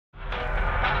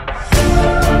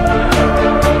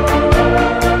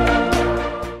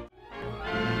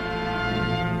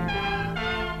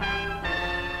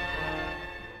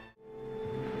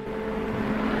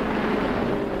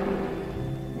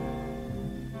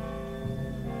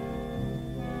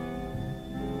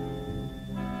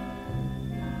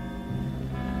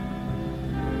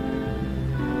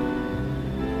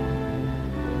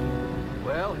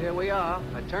here we are.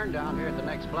 I turned down here at the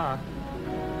next block.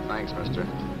 Thanks, mister.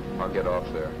 I'll get off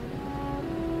there.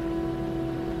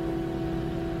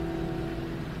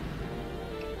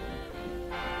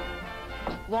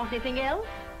 Want anything else?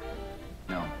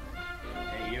 No.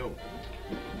 Hey, you.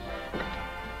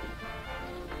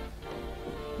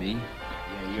 Me?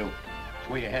 Yeah, you.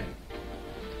 Where you heading?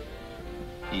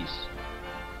 East.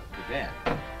 Too bad.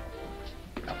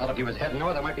 I thought if you was heading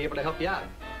north, I might be able to help you out.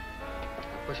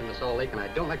 I'm pushing the Salt Lake, and I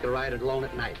don't like to ride it alone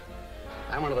at night.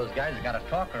 I'm one of those guys that got to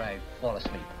talk or I fall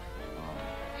asleep.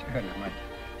 Oh, sure, not much.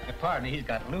 Your partner, he's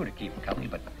got Lou to keep him company,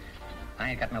 but I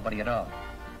ain't got nobody at all.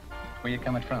 Where you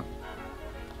coming from?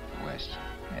 West.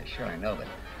 Yeah, sure, I know, but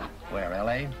where,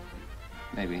 L.A.?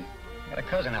 Maybe. Got a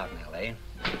cousin out in L.A.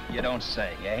 You don't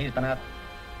say. Yeah, he's been out.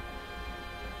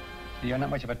 You're not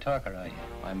much of a talker, are you?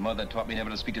 My mother taught me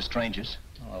never to speak to strangers.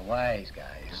 Oh, a wise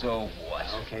guy. So what?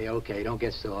 Okay, don't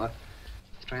get sore.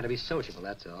 Just trying to be sociable,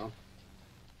 that's all.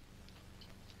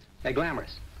 Hey,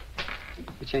 Glamorous.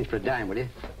 You change for a dime, will you?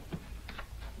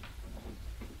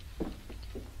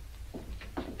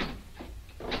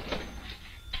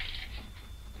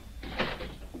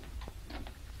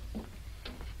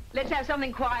 Let's have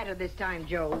something quieter this time,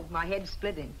 Joe. My head's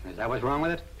splitting. Is that what's wrong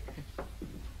with it?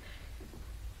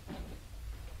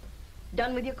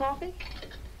 Done with your coffee?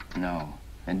 No.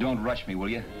 And don't rush me, will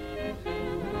you?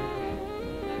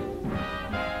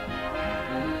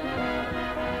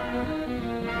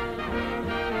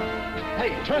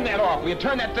 Hey, turn that off. Will you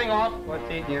turn that thing off? What's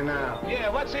eating you now? Yeah,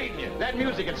 what's eating you? That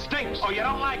music, it stinks. Oh, you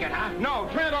don't like it, huh? No,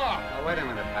 turn it off. Oh, wait a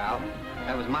minute, pal.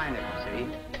 That was my nickel, see?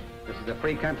 This is a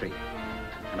free country.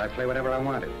 And I play whatever I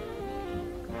want to.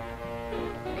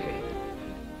 Okay.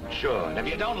 Sure, and if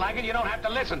you don't like it, you don't have to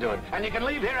listen to it. And you can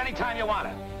leave here anytime you want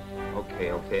to.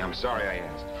 Okay, I'm sorry I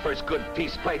asked. First good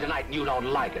piece played tonight and you don't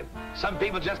like it. Some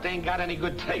people just ain't got any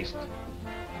good taste.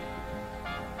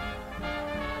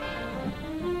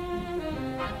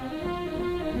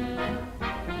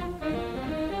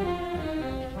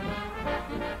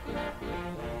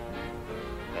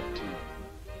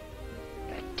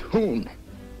 That tune.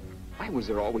 Why was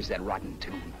there always that rotten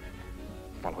tune?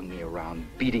 Following me around,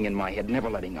 beating in my head, never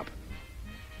letting up.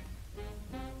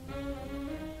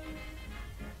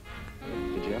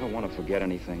 Did you ever want to forget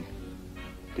anything?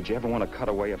 Did you ever want to cut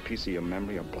away a piece of your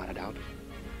memory or blot it out?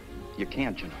 You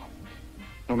can't, you know.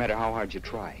 No matter how hard you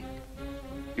try.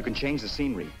 You can change the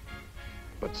scenery,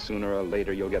 but sooner or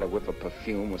later you'll get a whiff of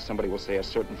perfume or somebody will say a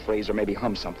certain phrase or maybe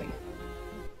hum something.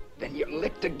 Then you're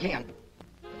licked again.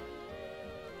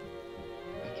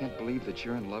 I can't believe that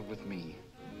you're in love with me.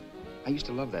 I used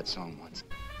to love that song once.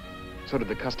 So did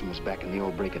the customers back in the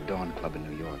old Break of Dawn club in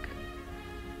New York.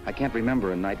 I can't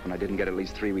remember a night when I didn't get at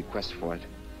least 3 requests for it.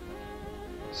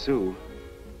 Sue,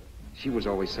 she was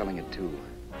always selling it too.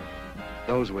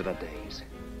 Those were the days.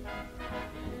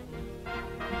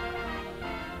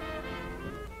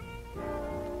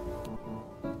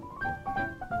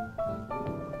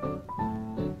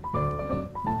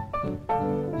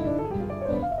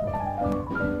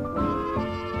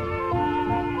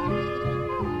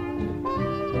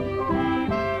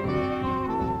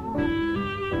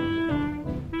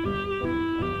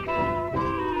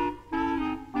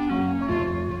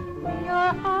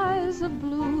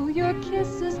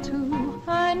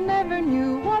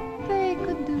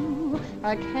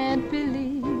 I can't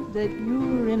believe that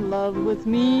you're in love with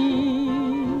me.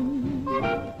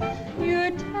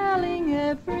 You're telling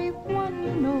everyone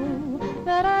you know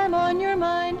that I'm on your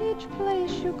mind each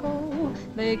place you go.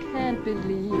 They can't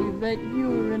believe that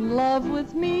you're in love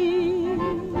with me.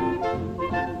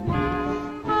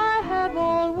 I have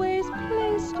always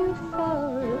placed you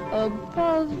far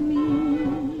above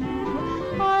me.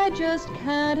 I just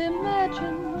can't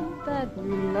imagine that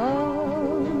you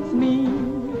love me.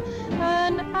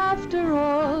 And after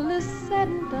all is said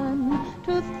and done,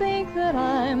 to think that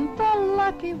I'm the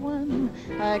lucky one,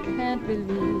 I can't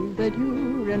believe that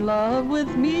you're in love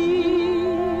with me.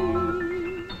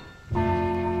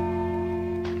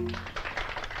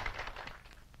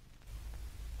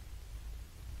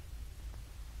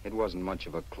 It wasn't much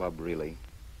of a club, really.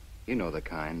 You know the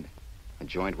kind. A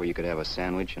joint where you could have a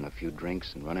sandwich and a few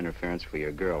drinks and run interference for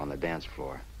your girl on the dance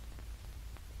floor.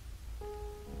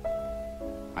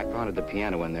 I pounded the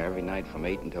piano in there every night from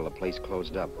 8 until the place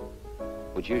closed up,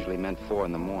 which usually meant 4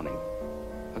 in the morning.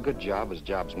 A good job as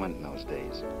jobs went in those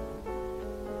days.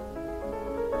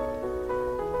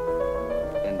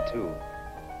 Then, too,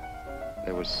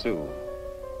 there was Sue,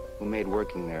 who made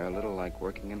working there a little like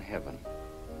working in heaven.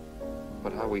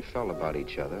 But how we felt about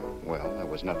each other, well, there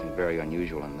was nothing very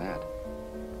unusual in that.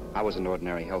 I was an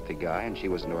ordinary healthy guy, and she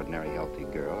was an ordinary healthy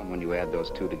girl, and when you add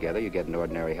those two together, you get an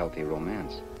ordinary healthy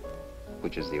romance,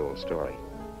 which is the old story.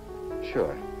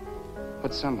 Sure,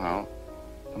 but somehow,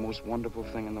 the most wonderful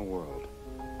thing in the world.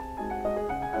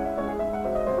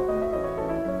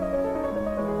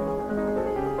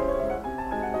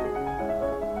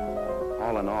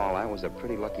 All in all, I was a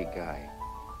pretty lucky guy.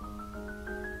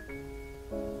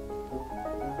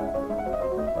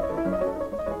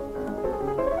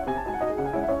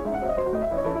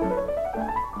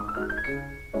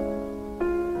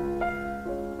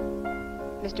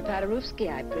 Mr.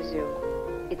 Paderewski, I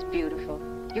presume. It's beautiful.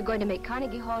 You're going to make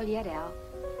Carnegie Hall yet, Al?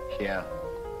 Yeah,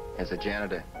 as a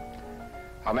janitor.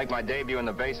 I'll make my debut in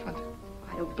the basement.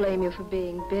 I don't blame you for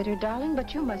being bitter, darling,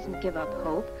 but you mustn't give up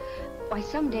hope. Why,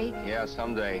 someday... Yeah,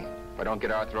 someday. If I don't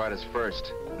get arthritis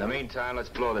first. In the meantime, let's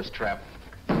blow this trap.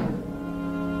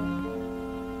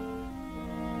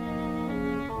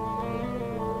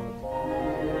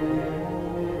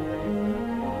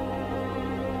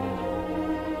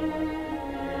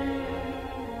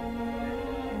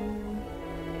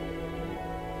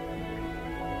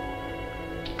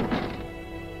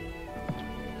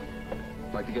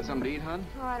 Like to get something to eat, hon?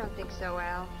 Oh, I don't think so,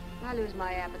 Al. I lose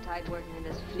my appetite working in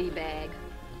this flea bag.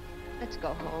 Let's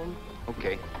go home.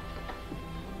 Okay.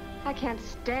 I can't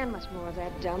stand much more of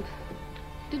that dump.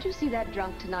 Did you see that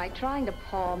drunk tonight trying to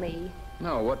paw me?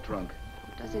 No, what drunk?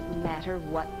 Does it matter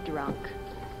what drunk?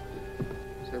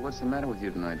 Say, what's the matter with you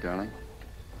tonight, darling?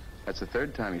 That's the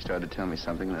third time you started to tell me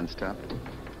something and then stopped.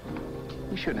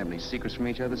 We shouldn't have any secrets from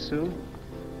each other, Sue.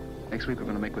 Next week, we're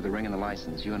going to make with the ring and the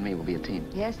license. You and me will be a team.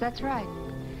 Yes, that's right.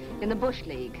 In the Bush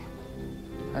League.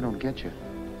 I don't get you.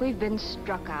 We've been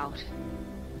struck out.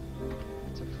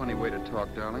 It's a funny way to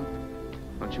talk, darling.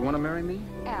 Don't you want to marry me?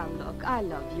 Al, look, I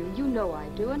love you. You know I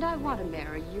do, and I want to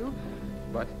marry you.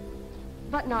 But?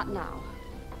 But not now.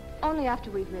 Only after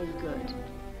we've made good.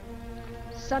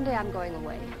 Sunday, I'm going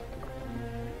away.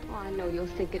 Oh, I know you'll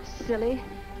think it's silly.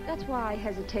 That's why I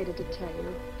hesitated to tell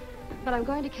you. But I'm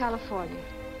going to California.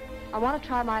 I want to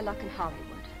try my luck in Hollywood.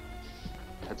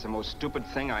 That's the most stupid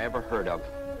thing I ever heard of.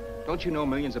 Don't you know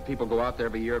millions of people go out there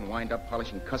every year and wind up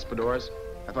polishing cuspidors?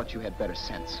 I thought you had better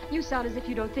sense. You sound as if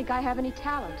you don't think I have any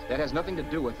talent. That has nothing to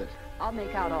do with it. I'll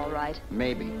make out all right.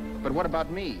 Maybe. But what about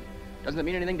me? Doesn't it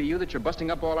mean anything to you that you're busting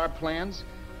up all our plans?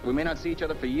 We may not see each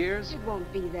other for years? It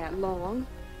won't be that long.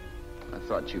 I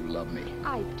thought you loved me.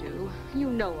 I do. You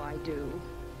know I do.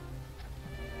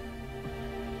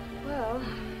 Well,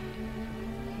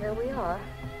 here we are.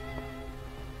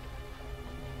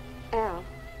 Al.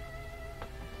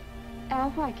 Al,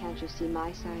 why can't you see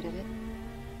my side of it?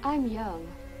 I'm young.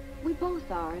 We both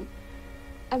are,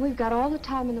 and we've got all the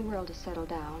time in the world to settle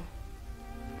down.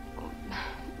 Oh,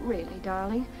 really,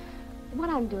 darling, what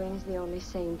I'm doing is the only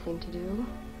sane thing to do.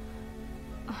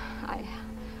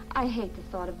 I hate the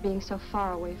thought of being so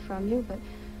far away from you,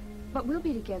 but we'll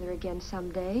be together again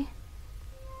someday.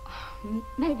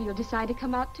 Maybe you'll decide to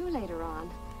come out too later on.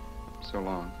 So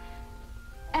long.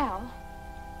 Al,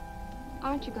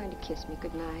 aren't you going to kiss me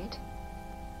goodnight?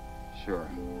 Sure,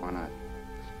 why not?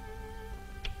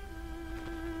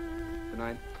 Good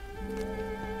night.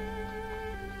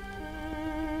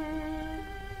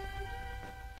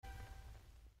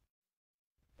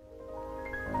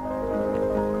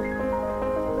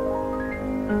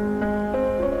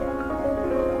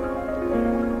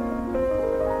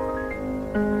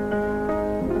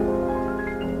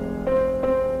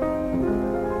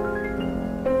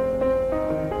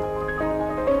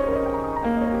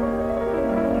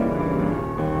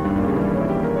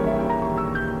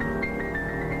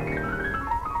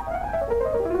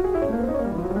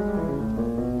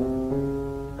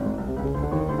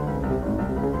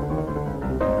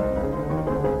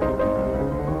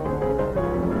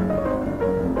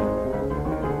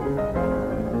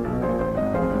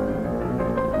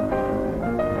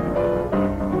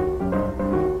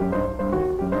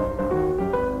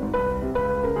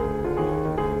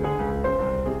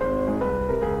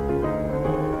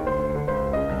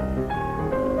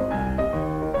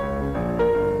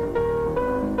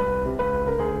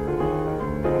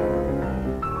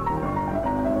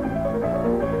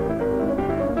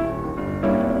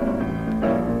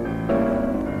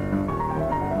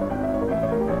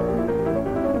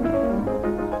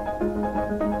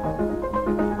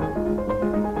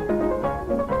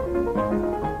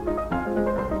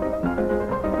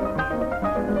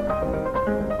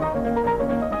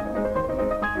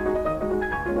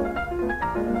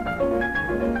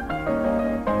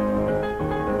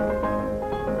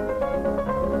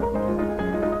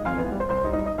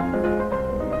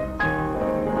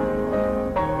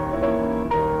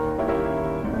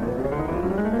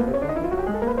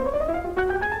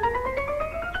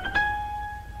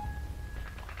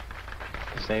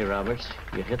 Roberts.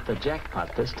 You hit the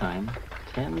jackpot this time.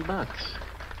 $10.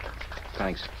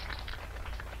 Thanks.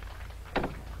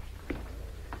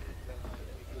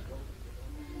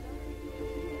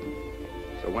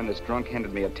 So when this drunk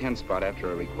handed me a 10 spot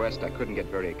after a request, I couldn't get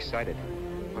very excited.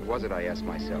 What was it, I asked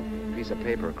myself? A piece of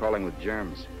paper crawling with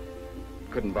germs.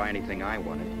 Couldn't buy anything I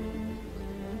wanted.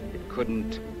 It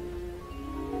couldn't...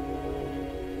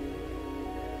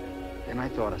 Then I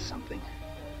thought of something.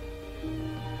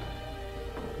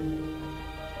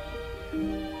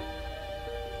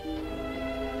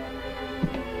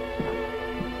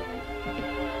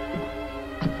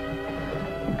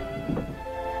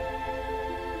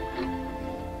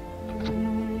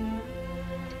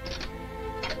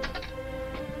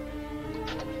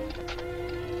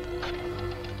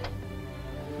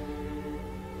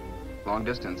 Long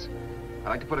distance. I'd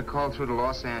like to put a call through to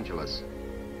Los Angeles.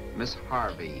 Miss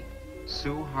Harvey.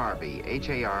 Sue Harvey,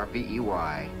 Harvey.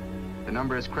 The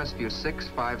number is Crestview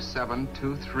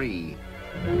 65723.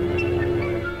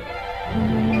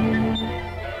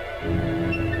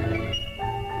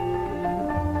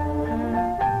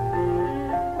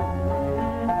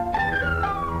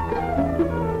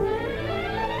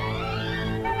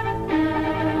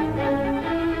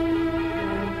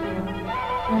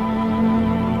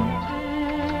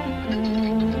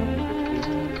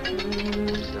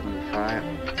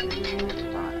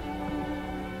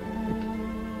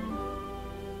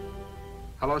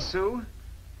 Hello, Sue?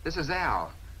 This is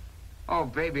Al. Oh,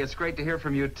 baby, it's great to hear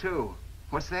from you, too.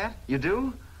 What's that? You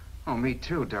do? Oh, me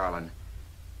too, darling.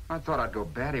 I thought I'd go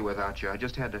batty without you. I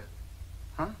just had to...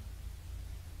 Huh?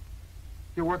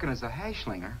 You're working as a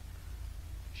hashlinger?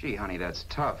 Gee, honey, that's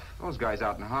tough. Those guys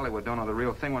out in Hollywood don't know the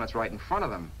real thing when it's right in front of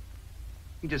them.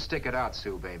 You just stick it out,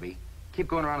 Sue, baby. Keep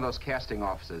going around to those casting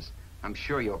offices. I'm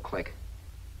sure you'll click.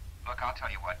 Look, I'll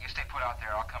tell you what. You stay put out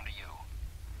there, I'll come to you.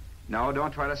 No,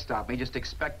 don't try to stop me. Just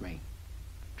expect me.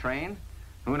 Train?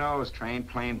 Who knows? Train,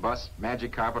 plane, bus,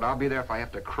 magic carpet. I'll be there if I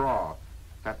have to crawl.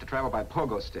 If I have to travel by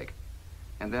pogo stick.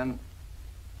 And then,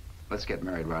 let's get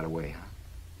married right away, huh?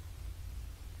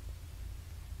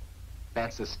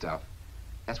 That's the stuff.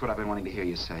 That's what I've been wanting to hear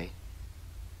you say.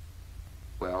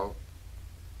 Well,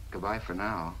 goodbye for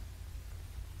now.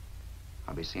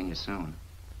 I'll be seeing you soon.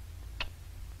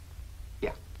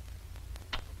 Yeah.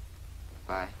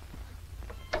 Bye.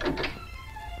 The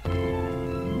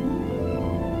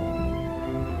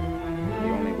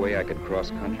only way I could cross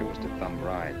country was to thumb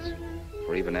rides.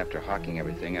 For even after hawking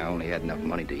everything, I only had enough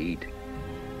money to eat.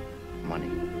 Money.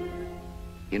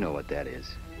 You know what that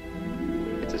is.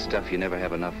 It's the stuff you never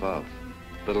have enough of.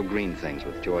 Little green things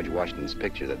with George Washington's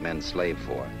picture that men slave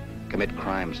for, commit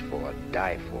crimes for,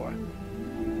 die for.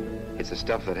 It's the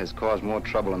stuff that has caused more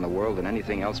trouble in the world than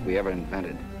anything else we ever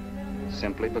invented.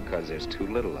 Simply because there's too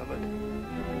little of it.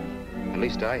 At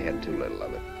least I had too little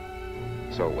of it.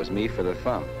 So it was me for the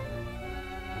thumb.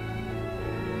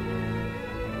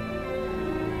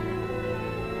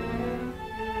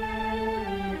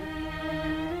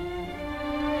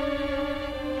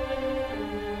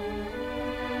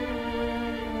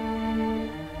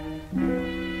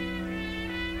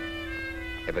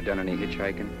 Ever done any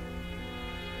hitchhiking?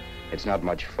 It's not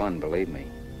much fun, believe me.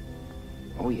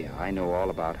 Oh yeah, I know all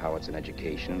about how it's an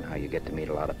education and how you get to meet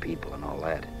a lot of people and all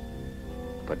that.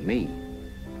 But me,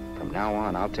 from now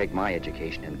on, I'll take my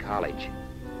education in college,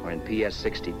 or in PS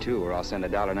 62, or I'll send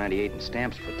 $1.98 in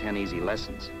stamps for 10 easy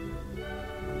lessons.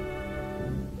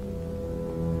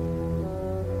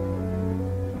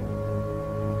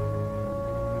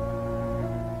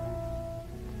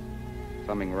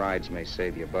 Thumbing rides may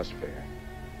save you bus fare,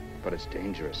 but it's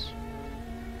dangerous.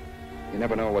 You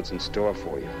never know what's in store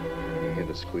for you. You hear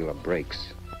the squeal of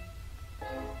brakes.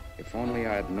 If only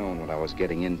I had known what I was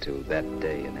getting into that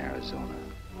day in Arizona.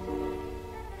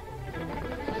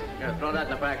 Here, throw that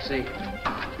in the back seat.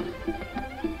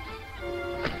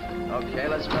 Okay,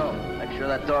 let's go. Make sure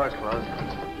that door's closed.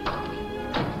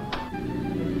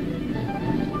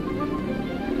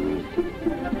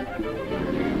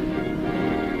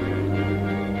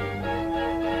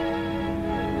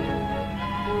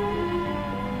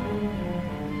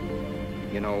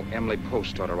 You know, Emily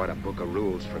Post ought to write a book of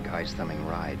rules for guys thumbing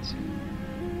rides.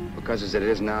 Because as it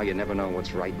is now, you never know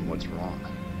what's right and what's wrong.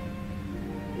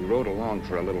 We rode along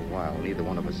for a little while, neither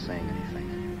one of us saying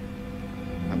anything.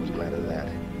 I was glad of that.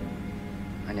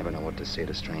 I never know what to say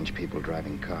to strange people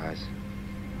driving cars.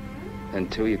 Then,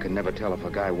 too, you can never tell if a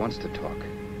guy wants to talk.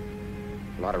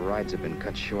 A lot of rides have been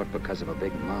cut short because of a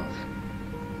big mouth.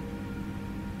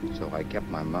 So I kept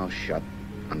my mouth shut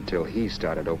until he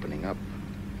started opening up.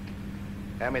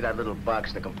 Hand me that little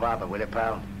box, the compartment, will you,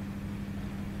 pal?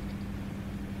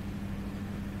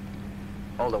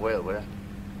 Hold the wheel, will you?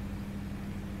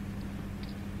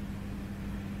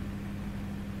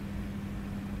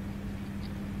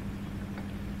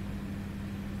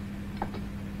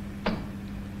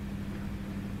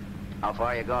 How far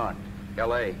are you going?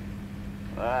 L.A.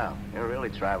 Well, you're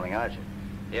really traveling, aren't you?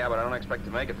 Yeah, but I don't expect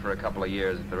to make it for a couple of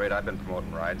years at the rate I've been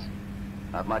promoting rides.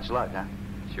 Not much luck, huh?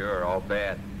 Sure, all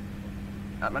bad.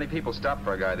 Not many people stop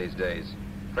for a guy these days.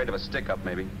 Afraid of a stick-up,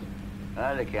 maybe.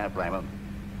 Well, you can't blame him.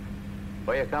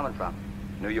 Where you coming from?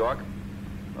 New York?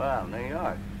 Well, New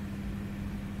York.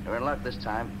 You're in luck this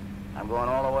time. I'm going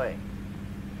all the way.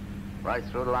 Right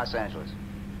through to Los Angeles.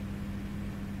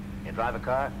 You drive a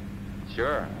car?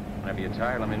 Sure. Whenever you're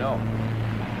tired, let me know.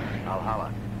 I'll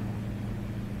holler.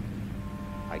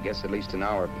 I guess at least an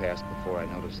hour passed before I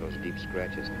noticed those deep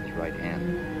scratches in his right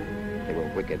hand. They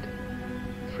were wicked.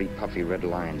 3 puffy red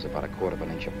lines about 1/4 of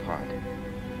an inch apart.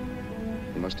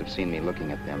 He must have seen me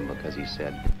looking at them because he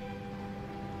said,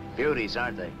 Beauties,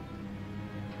 aren't they?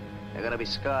 They're gonna be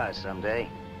scars someday.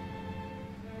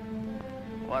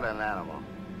 What an animal.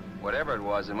 Whatever it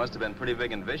was, it must have been pretty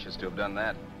big and vicious to have done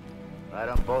that. Right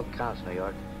on both counts, New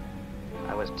York.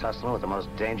 I was tussling with the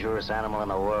most dangerous animal in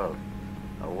the world.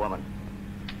 A woman.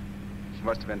 She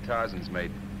must have been Tarzan's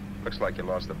mate. Looks like you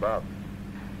lost the bob.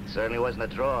 Certainly wasn't a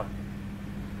draw.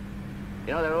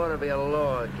 You know, there ought to be a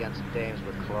law against dames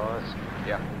with claws.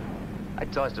 Yeah. I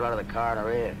tossed her out of the car in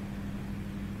her ear.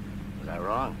 Was I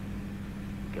wrong?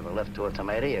 Give a lift to a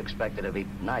tomato, you expect her to be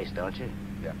nice, don't you?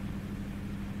 Yeah.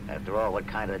 After all, what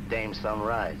kind of dame's thumb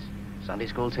rides? Sunday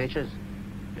school teachers?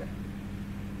 Yeah.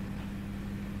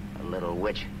 A little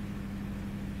witch.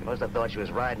 She must have thought she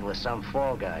was riding with some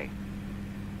fall guy.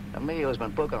 And me, who's been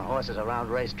booking horses around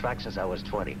racetracks since I was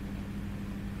 20.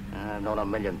 I've known a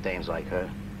million dames like her.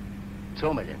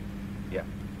 2 million. Yeah.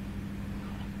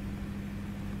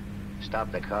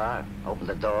 Stopped the car, opened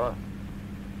the door.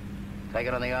 Take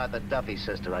it on the Arthur Duffy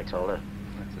sister, I told her.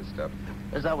 That's the stuff.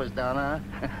 As that was done,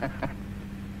 huh?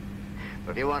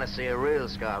 But if you want to see a real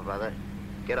scar, brother,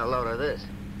 get a load of this.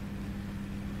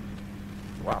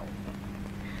 Wow.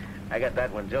 I got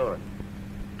that one dueling.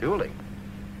 Dueling?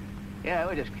 Yeah,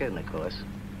 we're just kidding, of course.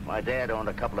 My dad owned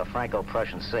a couple of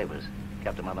Franco-Prussian sabers.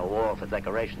 Kept them on the wall for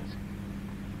decorations.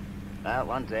 Well,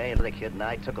 one day, the kid and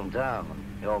I took them down. When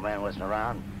the old man wasn't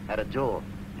around, had a duel.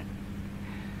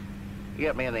 He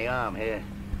got me in the arm here.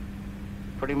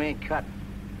 Pretty mean cut.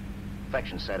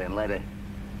 Infection set in later.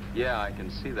 Yeah, I can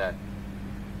see that.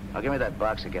 Now, give me that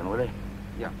box again, will you?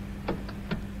 Yeah.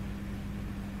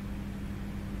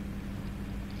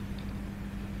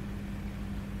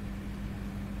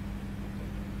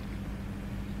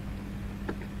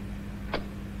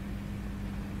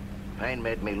 Pain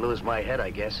made me lose my head, I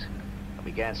guess. I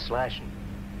began slashing.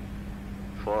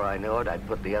 Before I knew it, I'd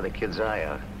put the other kid's eye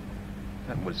out.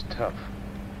 That was tough.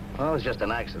 Well, it was just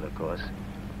an accident, of course.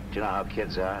 But you know how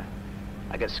kids are.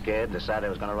 I got scared, decided I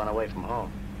was going to run away from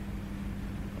home.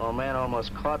 Old man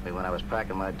almost caught me when I was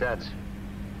packing my duds.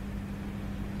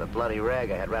 The bloody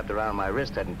rag I had wrapped around my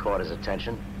wrist hadn't caught his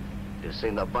attention. You'd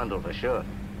seen the bundle for sure.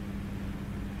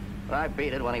 But I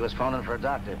beat it when he was phoning for a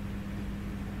doctor.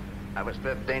 I was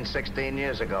 15, 16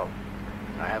 years ago.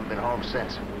 I haven't been home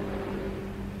since.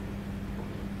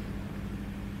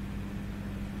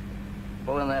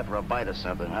 Pull in there for a bite or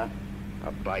something, huh?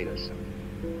 a bite or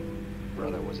something.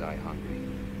 Brother, was I hungry.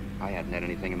 I hadn't had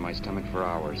anything in my stomach for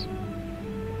hours.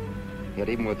 Yet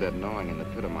even with that gnawing in the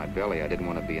pit of my belly, I didn't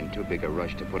want to be in too big a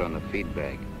rush to put on the feed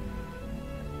bag.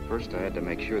 First, I had to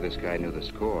make sure this guy knew the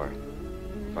score.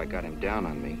 If I got him down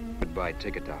on me, goodbye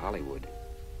ticket to Hollywood.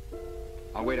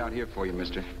 I'll wait out here for you,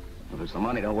 mister. If it's the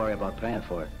money, don't worry about paying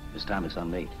for it. This time it's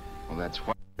on me. Well, that's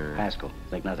what... Haskell,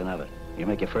 think nothing of it. You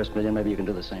make your first million, maybe you can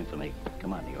do the same for me.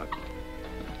 Come on, New York.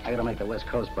 I gotta make the West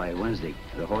Coast by Wednesday.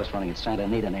 There's a horse running in Santa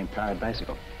Anita named Powered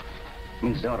Bicycle.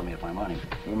 Means dough to me if I'm on him.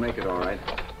 We'll make it all right.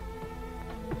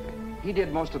 He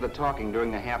did most of the talking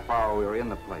during the half hour we were in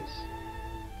the place.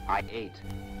 I ate.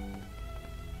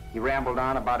 He rambled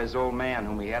on about his old man,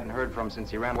 whom he hadn't heard from since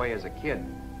he ran away as a kid.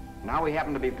 Now he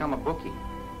happened to become a bookie.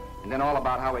 And then all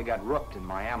about how he got rooked in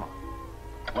Miami.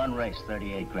 One race,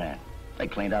 38 grand. They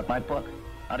cleaned out my book.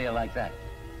 How do you like that?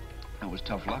 That was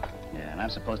tough luck. Yeah, and I'm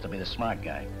supposed to be the smart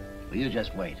guy. Well, you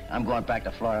just wait. I'm going back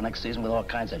to Florida next season with all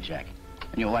kinds of jack.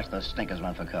 And you watch those stinkers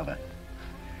run for cover.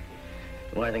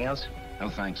 Want anything else? No,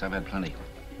 thanks. I've had plenty.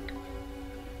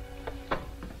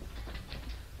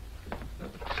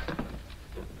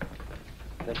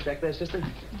 That check there, sister?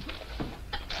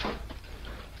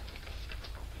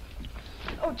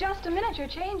 Oh, just a minute. Your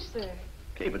change, sir.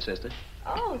 Keep it, sister.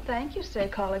 Oh, thank you, sir.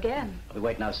 Call again. I'll be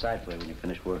waiting outside for you when you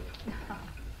finish work.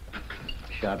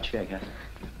 Sharp check, huh?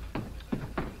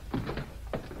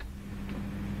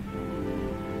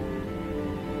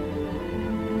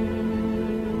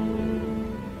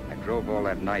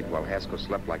 that night while Haskell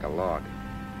slept like a log.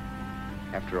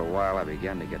 After a while, I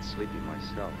began to get sleepy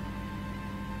myself.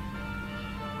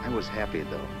 I was happy,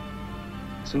 though.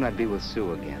 Soon I'd be with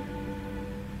Sue again.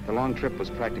 The long trip was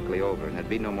practically over, and there'd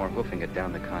be no more hoofing it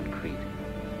down the concrete.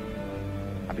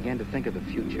 I began to think of the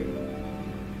future,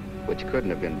 which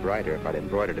couldn't have been brighter if I'd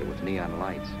embroidered it with neon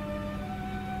lights.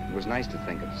 It was nice to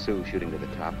think of Sue shooting to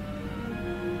the top.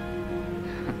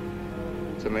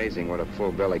 It's amazing what a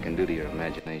full belly can do to your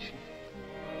imagination.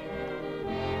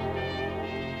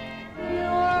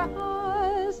 Your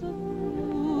eyes of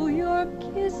blue, your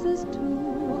kisses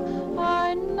too,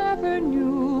 I never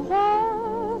knew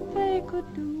what they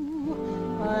could do.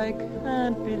 I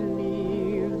can't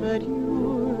believe that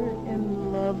you're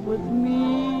in love with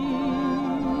me.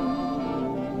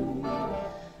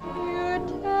 You're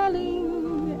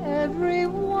telling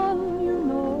everyone you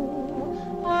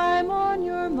know I'm on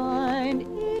your mind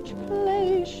each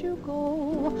place you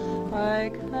go.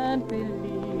 I can't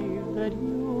believe that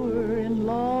you're in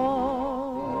love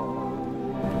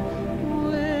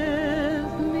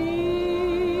with me.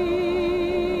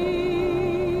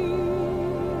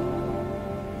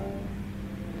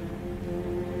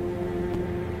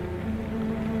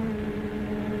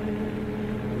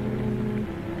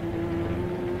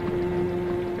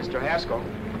 Mr. Haskell.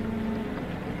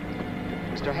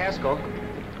 Mr. Haskell.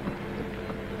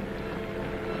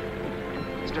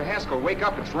 Mr. Haskell, wake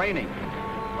up. It's raining.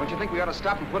 Don't you think we ought to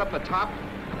stop and put up the top?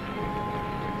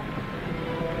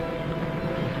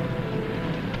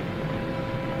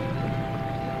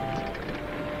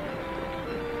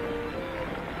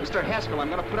 Mr. Haskell, I'm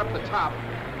going to put up the top.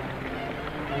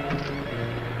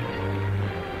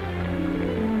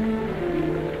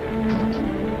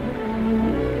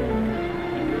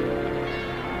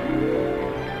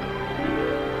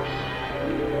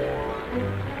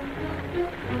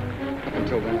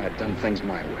 Until then, I had done things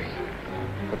my way.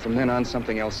 But from then on,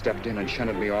 something else stepped in and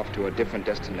shunted me off to a different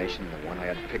destination than the one I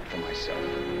had picked for myself.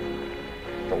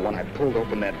 For when I pulled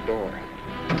open that door.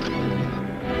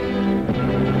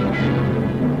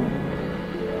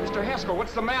 Mr. Haskell,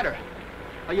 what's the matter?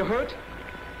 Are you hurt?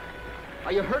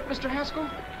 Are you hurt, Mr. Haskell?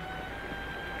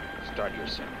 Start your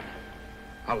sermon.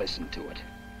 I'll listen to it.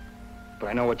 But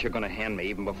I know what you're going to hand me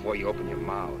even before you open your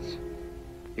mouths.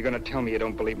 You're going to tell me you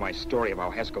don't believe my story of how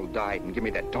Haskell died and give me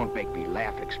that don't make me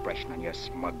laugh expression on your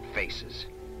smug faces.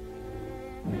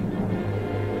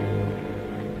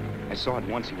 I saw at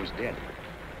once he was dead,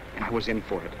 and I was in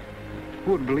for it.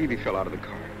 Who would believe he fell out of the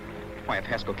car? Why, if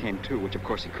Haskell came too, which of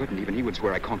course he couldn't, even he would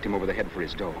swear I conked him over the head for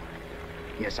his dough.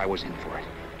 Yes, I was in for it.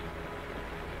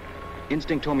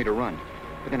 Instinct told me to run,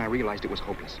 but then I realized it was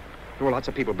hopeless. There were lots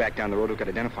of people back down the road who could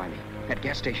identify me. That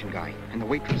gas station guy and the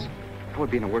waitress. I would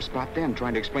be in a worse spot then,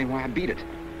 trying to explain why I beat it.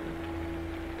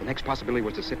 The next possibility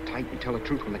was to sit tight and tell the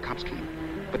truth when the cops came.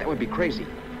 But that would be crazy.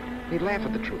 They'd laugh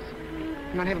at the truth.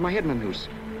 And I'd have my head in a noose.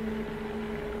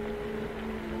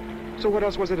 So what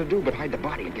else was there to do but hide the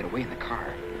body and get away in the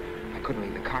car? I couldn't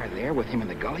leave the car there with him in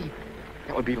the gully.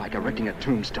 That would be like erecting a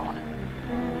tombstone.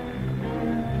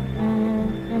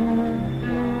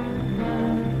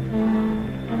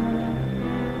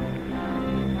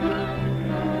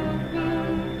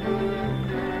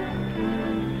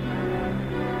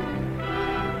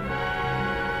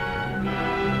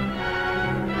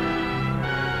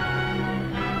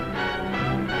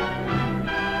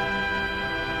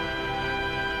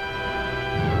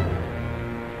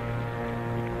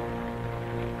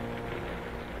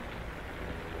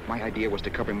 My idea was to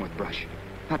cover him with brush,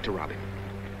 not to rob him.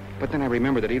 But then I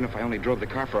remembered that even if I only drove the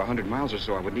car for 100 miles or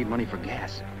so, I would need money for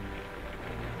gas.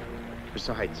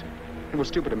 Besides, it was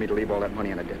stupid of me to leave all that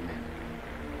money on a dead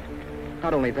man.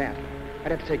 Not only that,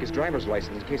 I'd have to take his driver's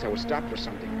license in case I was stopped for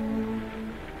something.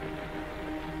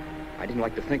 I didn't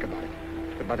like to think about it,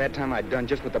 but by that time I'd done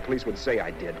just what the police would say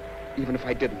I did, even if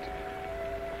I didn't.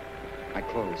 My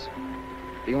clothes.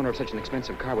 The owner of such an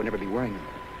expensive car would never be wearing them.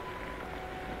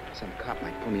 Some cop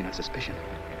might pull me in on suspicion.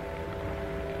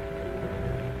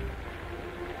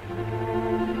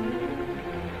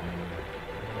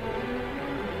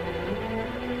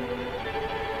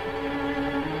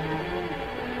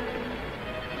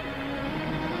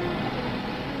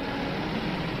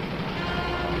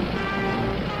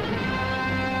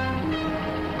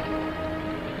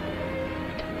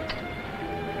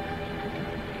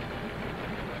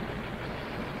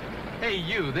 Hey,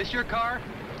 you, this your car?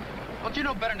 Don't you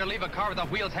know better than to leave a car with the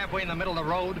wheels halfway in the middle of the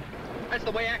road? That's the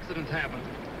way accidents happen.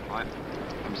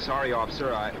 I'm sorry,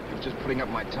 officer. I was just putting up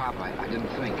my top. I didn't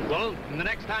think. Well, the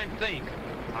next time, think.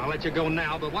 I'll let you go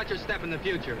now, but watch your step in the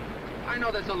future. I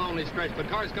know that's a lonely stretch, but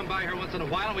cars come by here once in a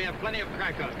while, and we have plenty of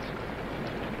crack-ups.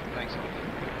 Thanks, officer.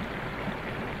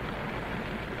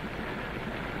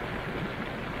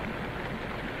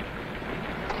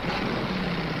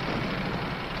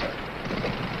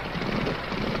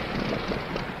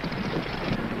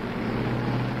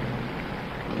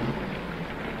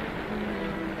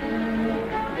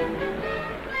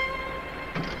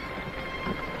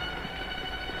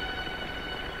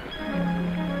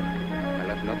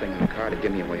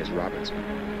 give me away as Roberts.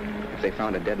 If they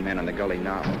found a dead man in the gully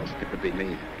now, it would be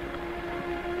me.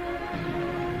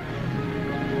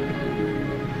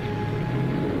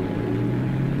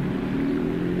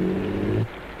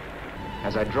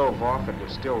 As I drove off, it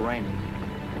was still raining,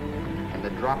 and the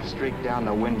drops streaked down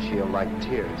the windshield like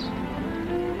tears.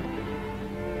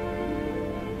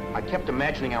 I kept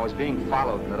imagining I was being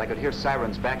followed and that I could hear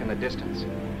sirens back in the distance.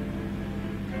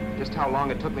 Just how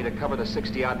long it took me to cover the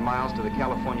 60-odd miles to the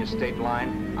California state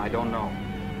line, I don't know.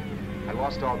 I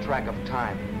lost all track of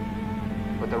time.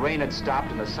 But the rain had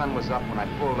stopped and the sun was up when I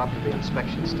pulled up to the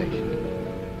inspection station.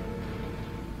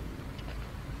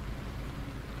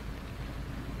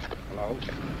 Hello?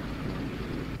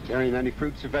 Carrying any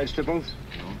fruits or vegetables?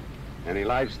 No. Any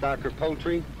livestock or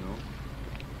poultry? No.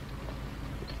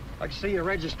 I'd like to see your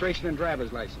registration and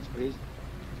driver's license, please.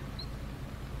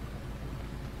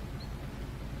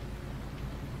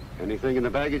 Anything in the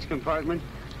baggage compartment?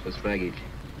 Just baggage.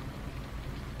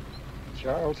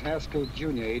 Charles Haskell,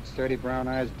 Jr., age 30, brown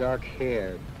eyes, dark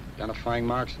hair. Identifying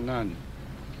marks, none.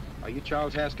 Are you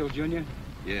Charles Haskell, Jr.?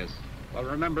 Yes. Well,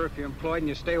 remember, if you're employed and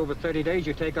you stay over 30 days,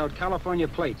 you take out California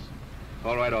plates.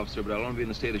 All right, officer, but I'll only be in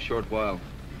the state a short while.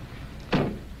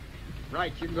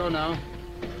 Right, you can go now.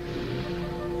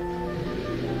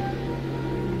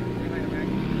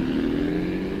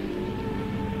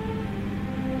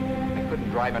 I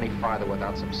couldn't drive any farther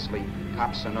without some sleep.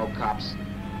 Cops or no cops,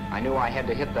 I knew I had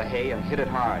to hit the hay and hit it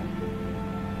hard.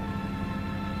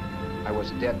 I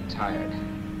was dead tired.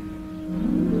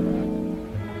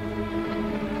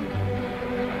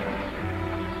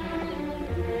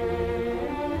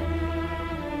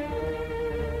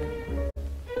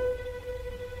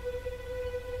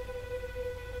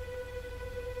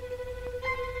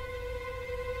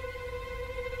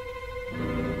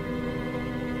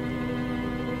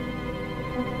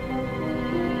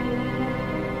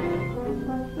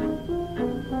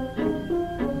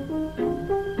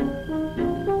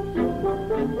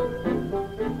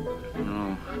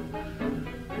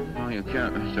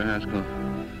 Mr. Haskell.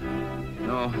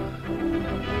 No.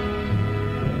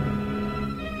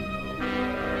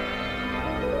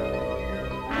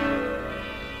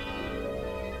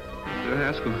 Mr.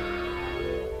 Haskell,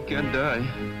 you can't die.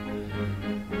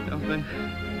 I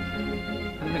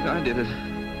think I did it.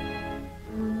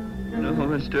 No,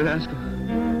 Mr. Haskell.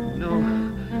 No.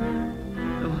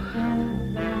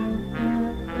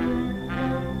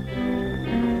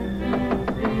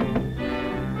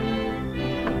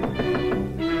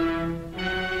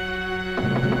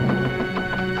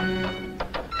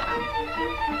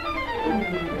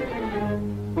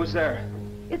 Who's there?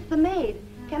 It's the maid.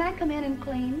 Can I come in and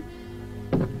clean?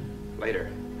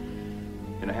 Later.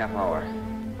 In a half hour.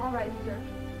 All right, sir.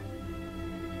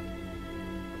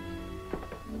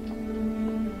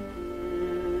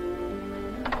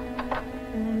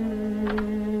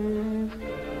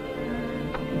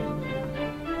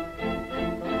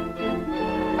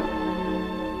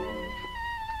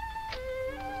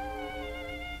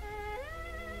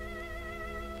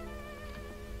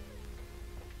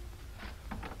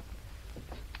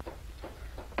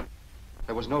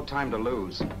 There was no time to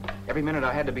lose. Every minute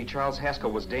I had to be Charles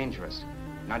Haskell was dangerous.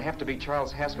 And I'd have to be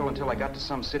Charles Haskell until I got to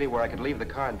some city where I could leave the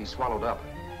car and be swallowed up.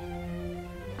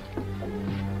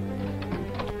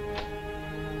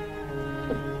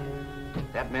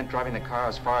 That meant driving the car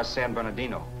as far as San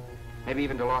Bernardino, maybe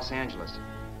even to Los Angeles.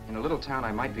 In a little town,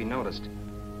 I might be noticed,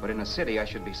 but in a city, I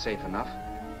should be safe enough.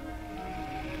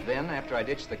 Then, after I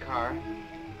ditched the car,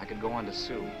 I could go on to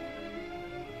Sue.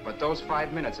 But those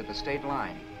 5 minutes at the state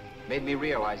line made me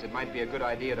realize it might be a good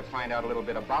idea to find out a little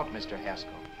bit about Mr.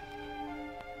 Haskell.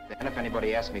 Then if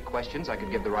anybody asked me questions, I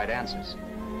could give the right answers.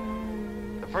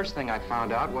 The first thing I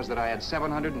found out was that I had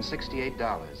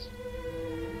 $768.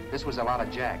 This was a lot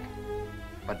of jack,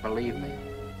 but believe me,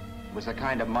 it was the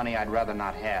kind of money I'd rather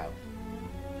not have.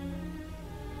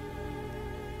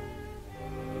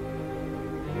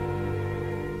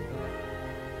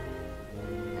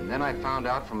 And then I found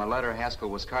out from a letter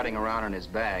Haskell was carting around in his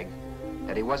bag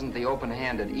that he wasn't the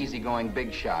open-handed, easygoing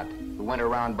big shot who went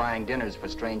around buying dinners for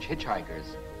strange hitchhikers.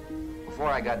 Before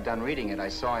I got done reading it, I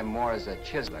saw him more as a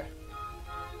chiseler.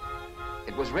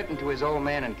 It was written to his old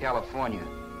man in California,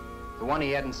 the one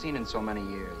he hadn't seen in so many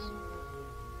years.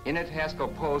 In it, Haskell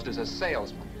posed as a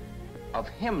salesman of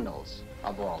hymnals,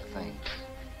 of all things.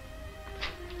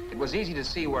 It was easy to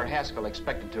see where Haskell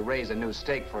expected to raise a new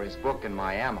stake for his book in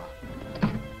Miami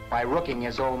by rooking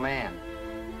his old man.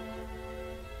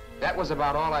 That was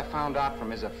about all I found out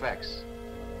from his effects,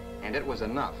 and it was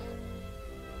enough.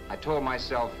 I told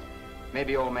myself,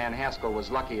 maybe old man Haskell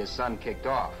was lucky his son kicked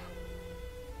off.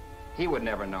 He would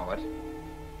never know it,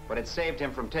 but it saved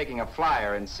him from taking a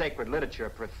flyer in sacred literature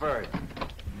preferred.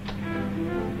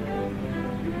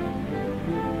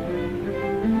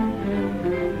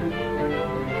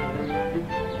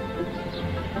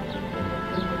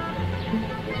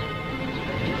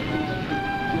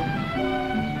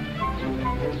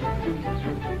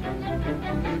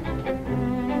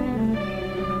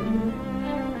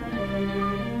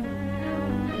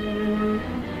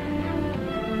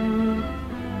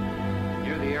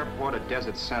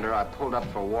 Desert Center, I pulled up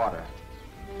for water.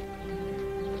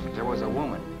 There was a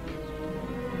woman.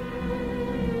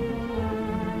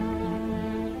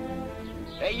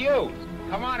 Hey, you!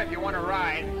 Come on if you want to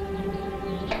ride.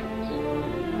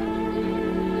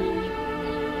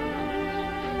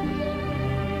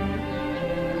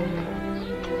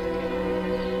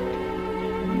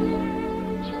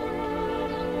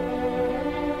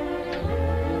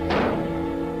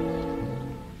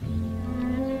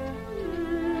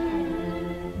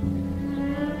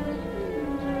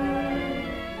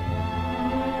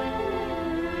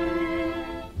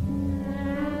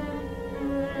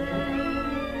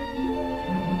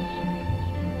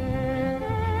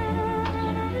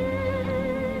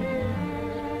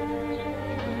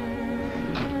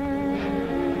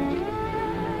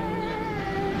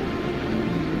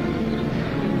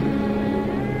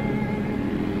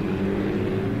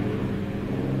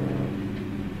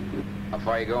 How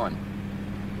far are you going?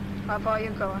 How far are you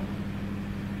going?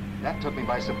 That took me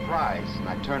by surprise, and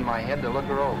I turned my head to look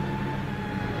her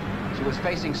over. She was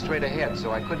facing straight ahead,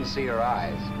 so I couldn't see her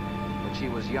eyes. But she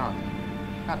was young,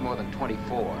 not more than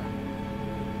 24.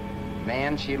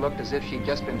 Man, she looked as if she'd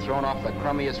just been thrown off the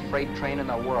crummiest freight train in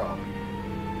the world.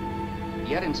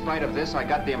 Yet, in spite of this, I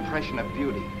got the impression of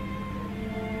beauty.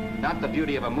 Not the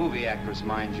beauty of a movie actress,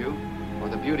 mind you, or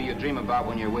the beauty you dream about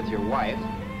when you're with your wife,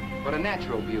 but a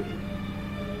natural beauty.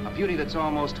 A beauty that's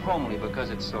almost homely because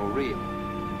it's so real.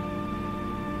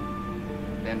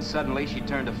 Then suddenly she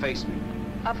turned to face me.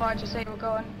 How far did you say you were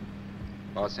going?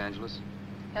 Los Angeles?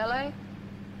 L.A.?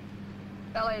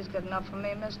 L.A.'s good enough for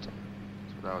me, mister.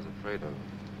 That's what I was afraid of.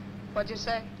 What'd you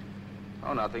say?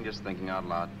 Oh, nothing, just thinking out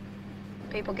loud.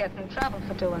 People get in trouble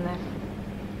for doing that.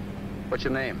 What's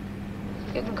your name?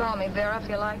 You can call me Vera if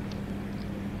you like.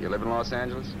 You live in Los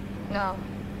Angeles? No.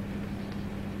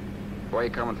 Where are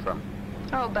you coming from?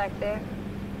 Oh, back there.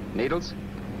 Needles?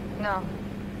 No.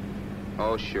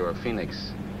 Oh, sure,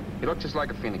 Phoenix. You look just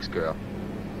like a Phoenix girl.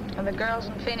 Are the girls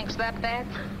in Phoenix that bad?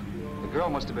 The girl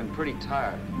must have been pretty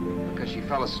tired, because she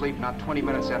fell asleep not 20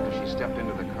 minutes after she stepped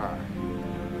into the car.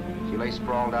 She lay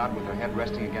sprawled out with her head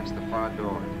resting against the far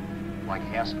door, like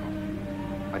Haskell.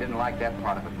 I didn't like that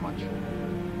part of it much,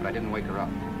 but I didn't wake her up.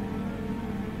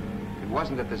 It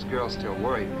wasn't that this girl still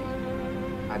worried me.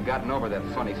 I'd gotten over that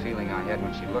funny feeling I had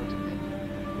when she looked at me,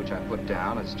 which I put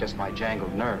down as just my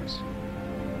jangled nerves.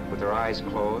 With her eyes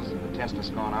closed and the tenseness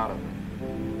gone out of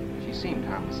her, she seemed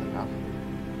harmless enough.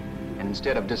 And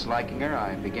instead of disliking her,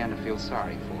 I began to feel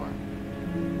sorry for her.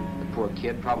 The poor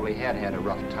kid probably had had a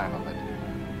rough time of it.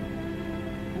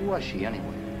 Who was she anyway?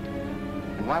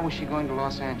 And why was she going to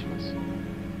Los Angeles?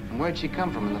 And where'd she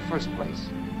come from in the first place?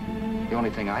 The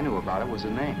only thing I knew about her was her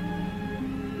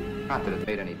name. Not that it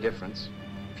made any difference.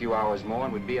 A few hours more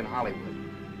and we'd be in Hollywood.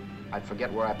 I'd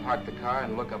forget where I parked the car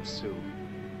and look up Sue.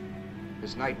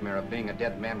 This nightmare of being a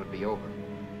dead man would be over.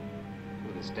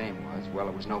 Who this dame was, well,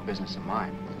 it was no business of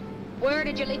mine. Where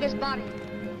did you leave his body?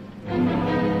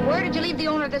 Where did you leave the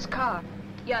owner of this car?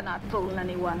 You're not fooling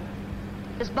anyone.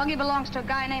 This buggy belongs to a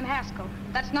guy named Haskell.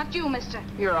 That's not you, mister.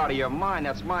 You're out of your mind.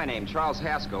 That's my name, Charles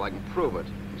Haskell. I can prove it.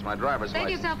 It's my driver's Save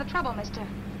license. yourself the trouble, mister.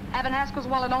 Having Haskell's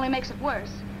wallet only makes it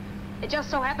worse. It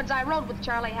just so happens I rode with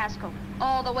Charlie Haskell,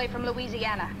 all the way from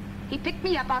Louisiana. He picked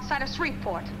me up outside of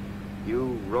Shreveport.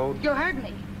 You rode? You heard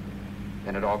me.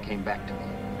 Then it all came back to me.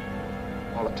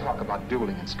 All the talk about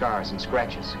dueling and scars and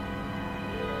scratches.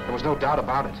 There was no doubt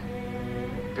about it.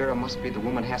 Vera must be the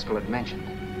woman Haskell had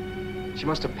mentioned. She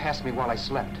must have passed me while I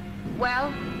slept.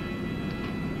 Well,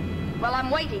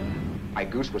 I'm waiting. My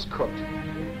goose was cooked.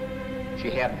 She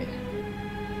had me.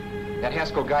 That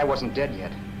Haskell guy wasn't dead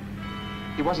yet.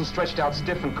 He wasn't stretched out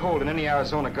stiff and cold in any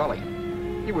Arizona gully.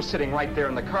 He was sitting right there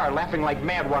in the car, laughing like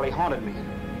mad while he haunted me.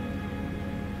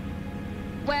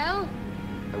 Well?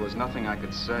 There was nothing I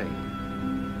could say.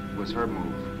 It was her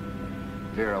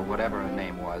move. Vera, whatever her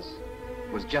name was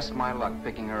just my luck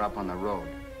picking her up on the road.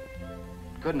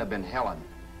 It couldn't have been Helen,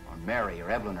 or Mary, or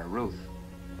Evelyn, or Ruth.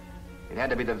 It had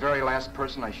to be the very last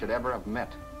person I should ever have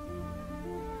met.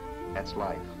 That's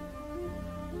life.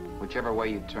 Whichever way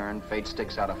you turn, fate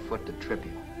sticks out a foot to trip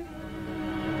you.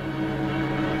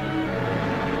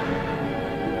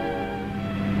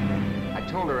 I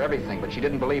told her her everything, but she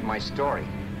didn't believe my story.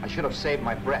 I should have saved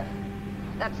my breath.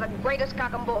 That's the greatest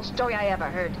cock and bull story I ever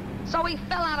heard. So he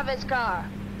fell out of his car.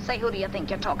 Say, who do you think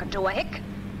you're talking to, a hick?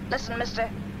 Listen, mister,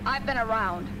 I've been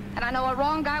around, and I know a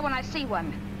wrong guy when I see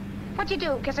one. What'd you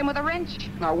do, kiss him with a wrench?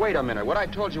 Now, wait a minute. What I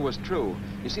told you was true.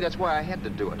 You see, that's why I had to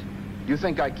do it. You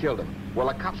think I killed him? Well,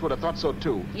 the cops would have thought so,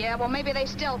 too. Yeah, well, maybe they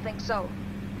still think so.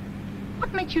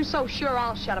 What makes you so sure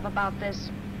I'll shut up about this?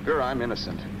 Girl, I'm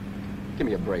innocent. Give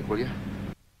me a break, will you?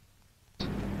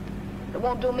 It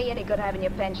won't do me any good having you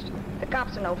pinched. The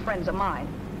cops are no friends of mine.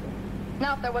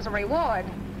 Now, if there was a reward,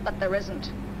 but there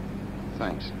isn't.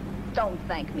 Thanks. Don't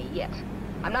thank me yet.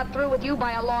 I'm not through with you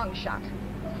by a long shot.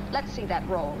 Let's see that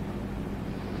roll.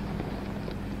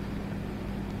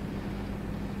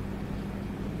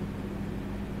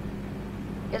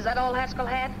 Is that all Haskell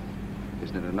had?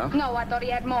 Isn't it enough? No, I thought he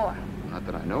had more. Not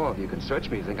that I know of. You can search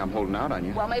me. You think I'm holding out on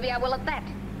you? Well, maybe I will at that.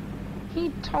 He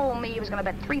told me he was going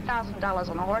to bet $3,000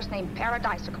 on a horse named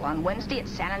Paradisical on Wednesday at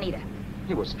Santa Anita.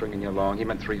 He was stringing you along. He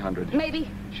meant 300.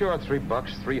 Maybe. Sure,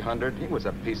 $3, 300. He was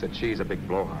a piece of cheese, a big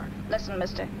blowhard. Listen,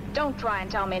 mister, don't try and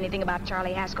tell me anything about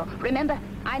Charlie Haskell. Remember,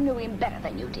 I knew him better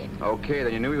than you did. Okay,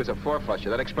 then you knew he was a four-flusher.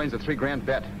 That explains the $3,000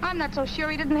 bet. I'm not so sure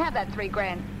he didn't have that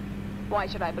 $3,000. Why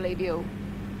should I believe you?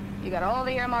 You got all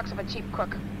the earmarks of a cheap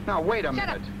crook. Now, wait a Shut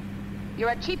minute. up.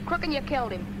 You're a cheap crook and you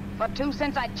killed him. For 2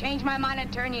 cents, I'd change my mind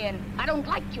and turn you in. I don't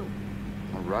like you.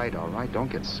 All right.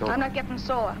 Don't get sore. I'm not getting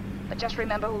sore. But just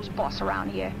remember who's boss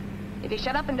around here. If you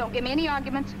shut up and don't give me any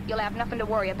arguments, you'll have nothing to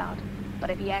worry about. But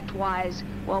if you act wise,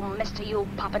 well, mister, you'll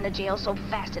pop into jail so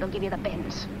fast it'll give you the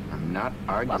bends. I'm not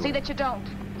arguing. Well, see that you don't.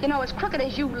 You know, as crooked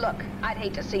as you look, I'd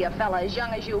hate to see a fella as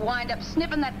young as you wind up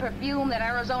sniffing that perfume that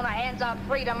Arizona hands out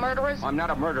free to murderers. I'm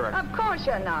not a murderer. Of course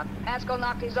you're not. Haskell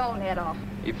knocked his own head off.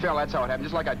 He fell, that's how it happened,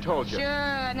 just like I told you. Sure,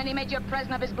 and then he made you a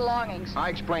present of his belongings. I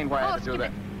explained why I had to do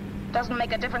that. Doesn't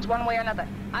make a difference one way or another.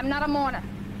 I'm not a mourner.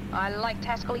 I liked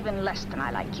Haskell even less than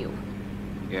I like you.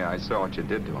 Yeah, I saw what you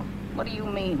did to him. What do you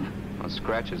mean? Well,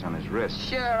 scratches on his wrist.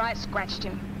 Sure, I scratched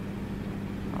him.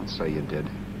 I'll say you did.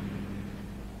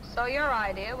 So your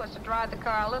idea was to drive the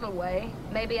car a little way,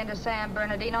 maybe into San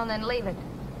Bernardino, and then leave it.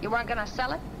 You weren't gonna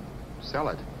sell it? Sell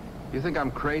it? You think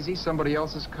I'm crazy? Somebody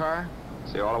else's car?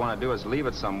 See, all I want to do is leave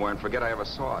it somewhere and forget I ever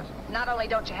saw it. Not only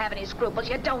don't you have any scruples,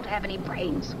 you don't have any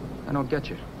brains. I don't get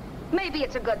you. Maybe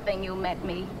it's a good thing you met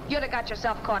me. You'd have got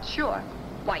yourself caught, sure.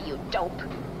 Why, you dope.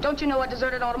 Don't you know a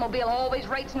deserted automobile always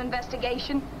rates an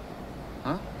investigation?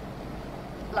 Huh?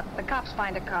 Look, the cops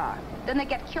find a car. Then they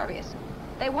get curious.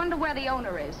 They wonder where the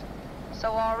owner is.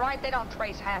 So, all right, they don't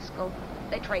trace Haskell.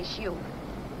 They trace you.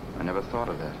 I never thought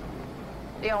of that.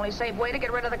 The only safe way to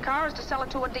get rid of the car is to sell it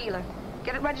to a dealer.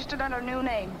 Get it registered under a new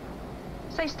name.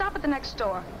 Say, stop at the next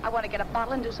store. I want to get a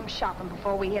bottle and do some shopping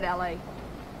before we hit L.A.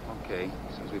 Okay.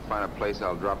 As soon as we find a place,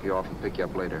 I'll drop you off and pick you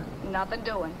up later. Nothing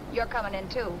doing. You're coming in,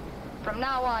 too. From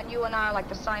now on, you and I are like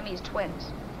the Siamese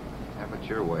twins. Have it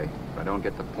your way, but I don't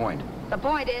get the point. The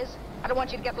point is, I don't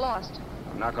want you to get lost.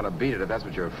 I'm not going to beat it if that's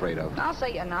what you're afraid of. I'll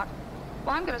say you're not.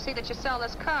 Well, I'm going to see that you sell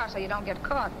this car so you don't get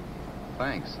caught.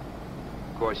 Thanks.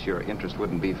 Of course, your interest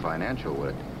wouldn't be financial,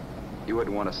 would it? You would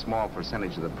want a small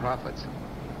percentage of the profits.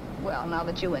 Well, now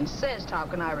that you insist, how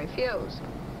can I refuse?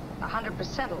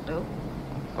 100% will do.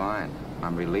 Fine.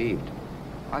 I'm relieved.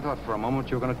 I thought for a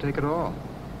moment you were going to take it all.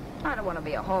 I don't want to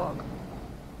be a hog.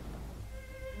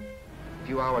 A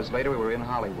few hours later, we were in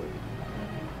Hollywood.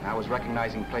 I was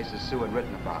recognizing places Sue had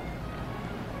written about.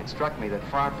 It struck me that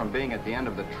far from being at the end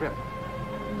of the trip,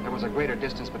 there was a greater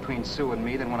distance between Sue and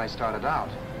me than when I started out.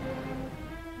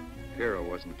 Vera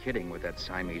wasn't kidding with that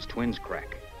Siamese twins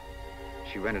crack.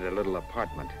 She rented a little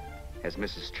apartment as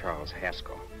Mrs. Charles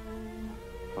Haskell.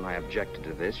 When I objected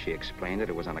to this, she explained that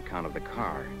it was on account of the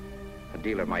car. A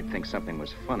dealer might think something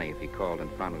was funny if he called and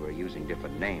found we were using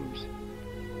different names.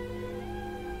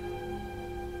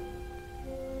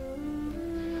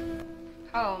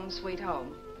 Home, sweet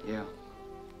home. Yeah.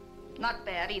 Not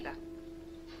bad, either.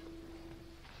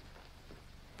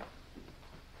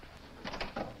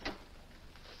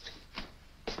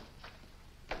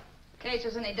 In case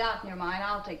there's any doubt in your mind,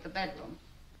 I'll take the bedroom.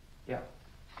 Yeah.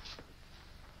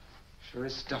 Sure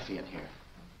is stuffy in here.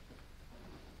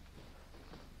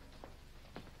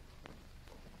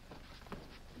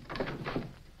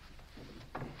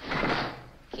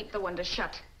 Keep the window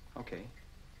shut. Okay.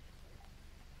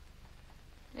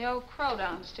 The old crow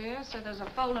downstairs said there's a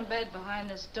folding bed behind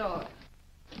this door.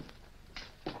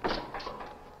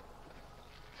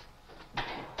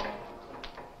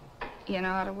 You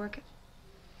know how to work it?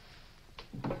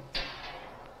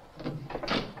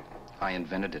 I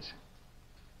invented it.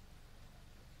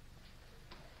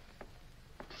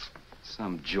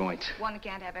 Some joint. One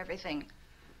can't have everything.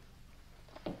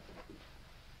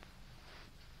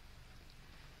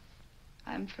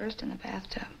 I'm first in the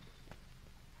bathtub.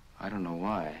 I don't know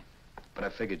why, but I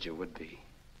figured you would be.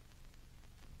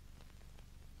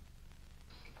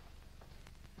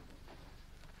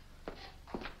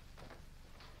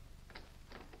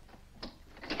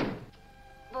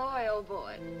 Boy, oh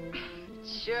boy. It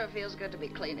sure feels good to be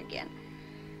clean again.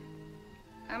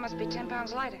 I must be 10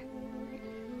 pounds lighter.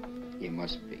 You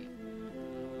must be.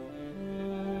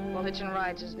 Well, hitching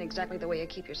rides isn't exactly the way you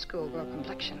keep your schoolgirl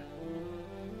complexion.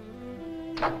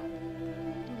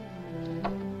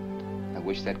 I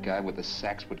wish that guy with the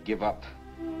sax would give up.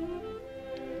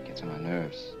 Gets on my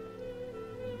nerves.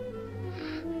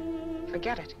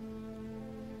 Forget it.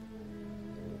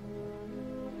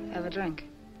 Have a drink.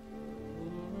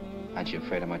 Aren't you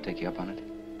afraid I might take you up on it?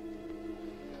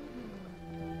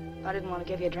 If I didn't want to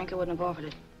give you a drink, I wouldn't have offered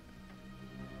it.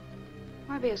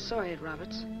 Why be a sorehead,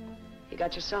 Roberts? You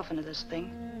got yourself into this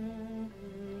thing.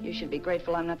 You should be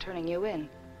grateful I'm not turning you in.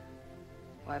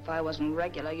 Why, if I wasn't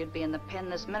regular, you'd be in the pen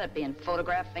this minute, being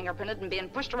photographed, fingerprinted, and being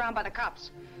pushed around by the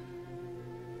cops.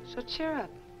 So cheer up.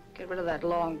 Get rid of that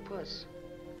long puss.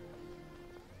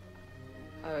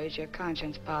 Or is your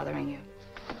conscience bothering you?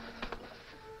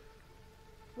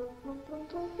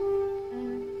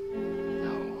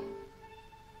 No.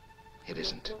 It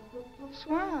isn't.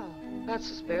 Swell. That's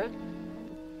the spirit.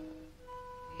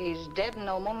 He's dead and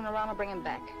no moaning around to bring him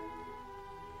back.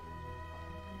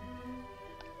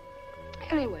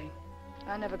 Anyway,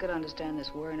 I never could understand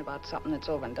this worrying about something that's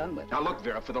over and done with. Now look,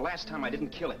 Vera, for the last time I didn't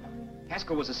kill him.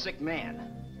 Haskell was a sick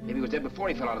man. Maybe he was dead before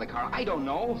he fell out of the car. I don't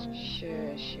know.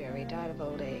 Sure, he died of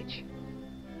old age.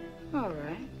 All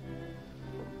right.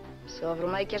 So if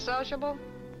it'll make you sociable,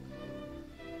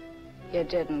 you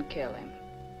didn't kill him.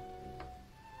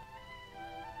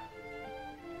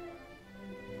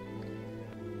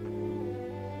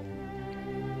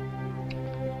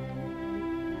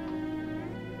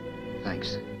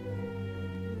 Thanks.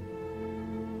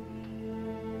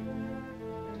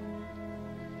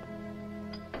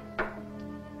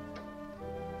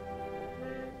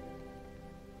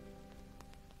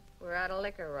 We're out of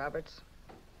liquor, Roberts.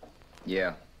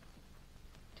 Yeah.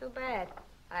 Too bad.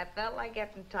 I felt like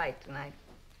getting tight tonight.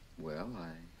 Well, I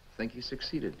think you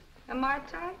succeeded. Am I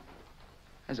tight?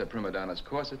 As a prima donna's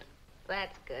corset.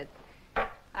 That's good.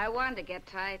 I wanted to get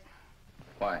tight.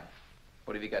 Why?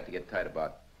 What have you got to get tight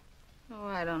about? Oh,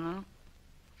 I don't know.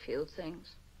 Few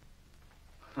things.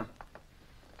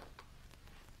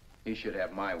 You should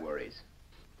have my worries.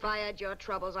 If I had your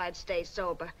troubles, I'd stay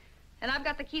sober. And I've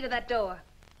got the key to that door.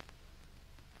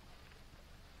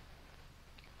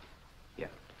 Yeah.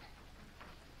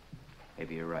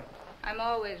 Maybe you're right. I'm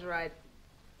always right.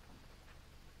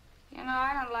 You know,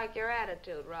 I don't like your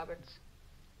attitude, Roberts.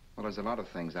 Well, there's a lot of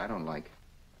things I don't like.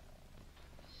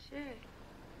 Sure.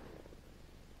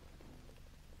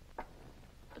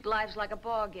 But life's like a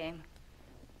ball game.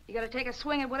 You gotta take a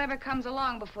swing at whatever comes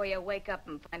along before you wake up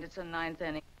and find it's the ninth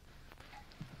inning.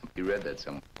 You read that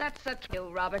somewhere. That's the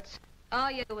truth, Roberts. All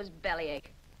you do is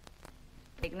bellyache.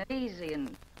 Taking it easy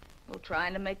and, well,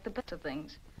 trying to make the best of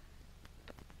things.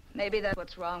 But maybe that's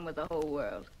what's wrong with the whole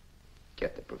world.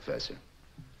 Get the professor.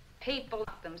 People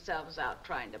knock themselves out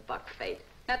trying to buck fate.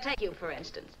 Now, take you, for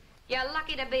instance. You're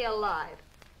lucky to be alive.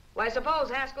 Why, suppose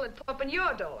Haskell had opened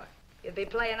your door. You'd be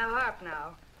playing a harp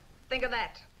now. Think of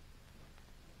that.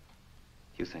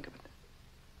 You think of it.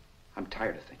 I'm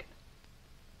tired of thinking.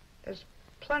 There's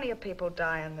plenty of people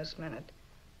dying this minute.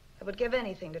 I would give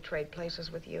anything to trade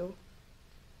places with you.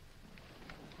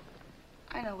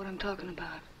 I know what I'm talking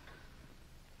about.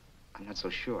 I'm not so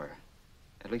sure.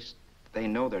 At least they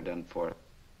know they're done for.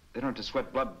 They don't have to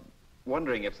sweat blood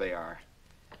wondering if they are.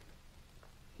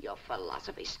 Your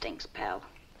philosophy stinks, pal.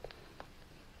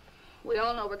 We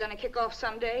all know we're gonna kick off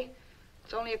someday.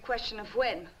 It's only a question of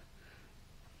when.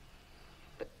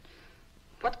 But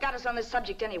what's got us on this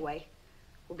subject anyway?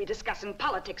 We'll be discussing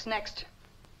politics next.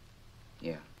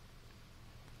 Yeah.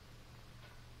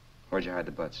 Where'd you hide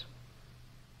the butts?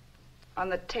 On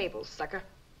the table, sucker.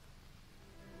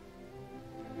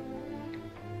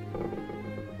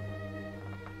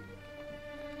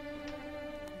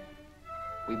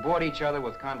 We bored each other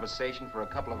with conversation for a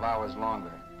couple of hours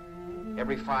longer.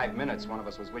 Every 5 minutes, one of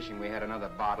us was wishing we had another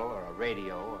bottle or a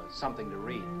radio or something to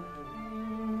read.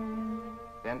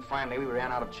 Then finally, we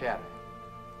ran out of chatter.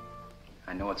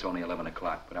 I know it's only 11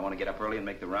 o'clock, but I want to get up early and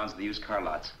make the rounds of the used car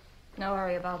lots. No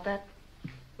hurry about that.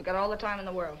 We've got all the time in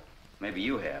the world. Maybe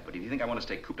you have, but if you think I want to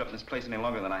stay cooped up in this place any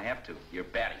longer than I have to, you're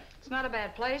batty. It's not a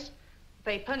bad place.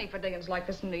 We pay plenty for diggings like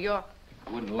this in New York.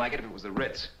 I wouldn't like it if it was the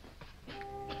Ritz.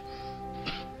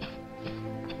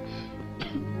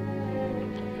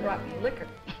 brought me liquor.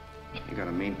 You got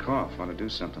a mean cough. Ought to do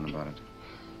something about it.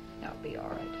 I'll be all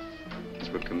right. That's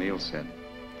what Camille said.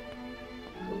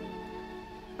 Who?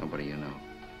 Nobody you know.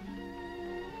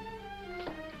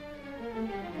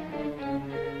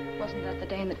 Wasn't that the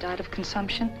dame that died of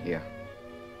consumption? Yeah.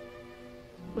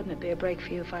 Wouldn't it be a break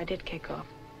for you if I did kick off?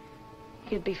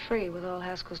 You'd be free with all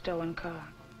Haskell's dough and car.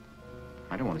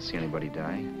 I don't want to see anybody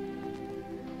die.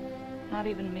 Not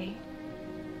even me.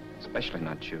 Especially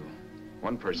not you.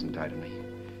 One person died of me.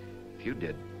 If you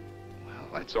did, well,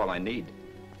 that's all I need.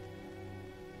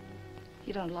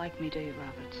 You don't like me, do you,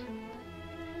 Roberts?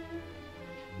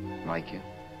 Like you?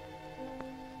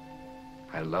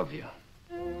 I love you.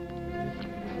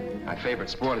 My favorite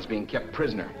sport is being kept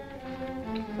prisoner.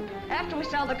 After we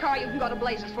sell the car, you can go to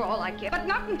blazes for all I care. But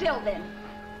not until then.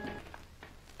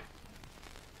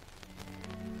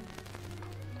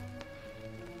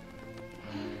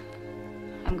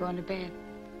 I'm going to bed.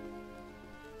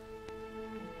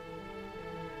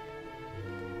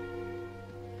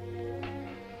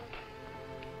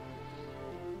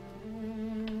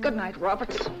 Good night,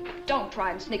 Roberts. Don't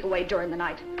try and sneak away during the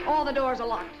night. All the doors are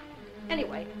locked.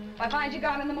 Anyway, if I find you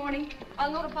gone in the morning,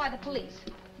 I'll notify the police.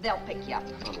 They'll pick you up.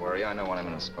 Don't worry, I know when I'm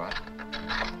in a spot.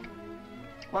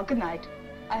 Well, good night.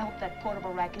 I hope that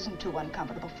portable rack isn't too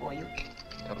uncomfortable for you.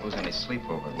 Don't lose any sleep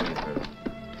over it, will you, Vera?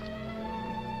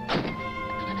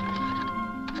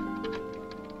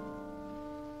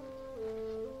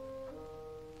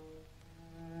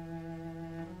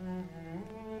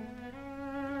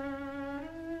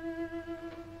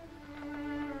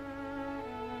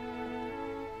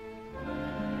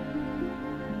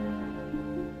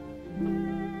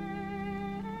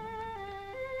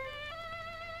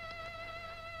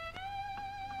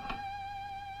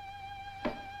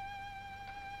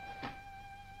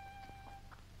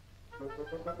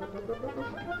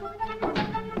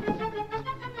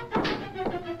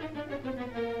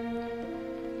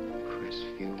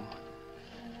 Cristview.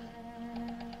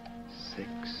 6,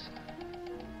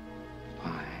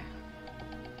 5,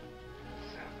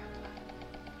 7,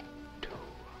 2,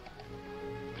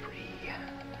 3.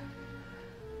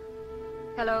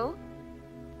 Hello?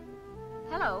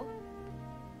 Hello?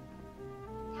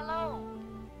 Hello?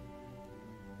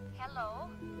 Hello?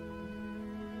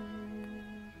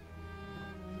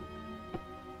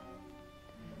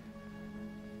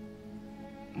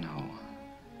 No.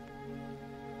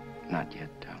 Not yet,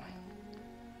 darling.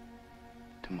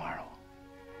 Tomorrow.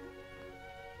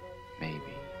 Maybe.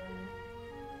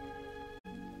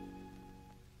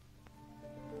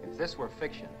 If this were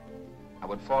fiction, I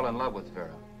would fall in love with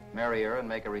Vera, marry her and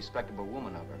make a respectable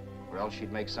woman of her, or else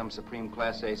she'd make some supreme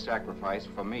Class A sacrifice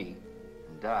for me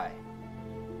and die.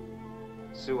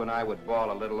 Sue and I would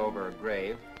bawl a little over her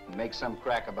grave and make some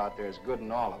crack about there's good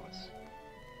in all of us.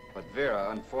 But Vera,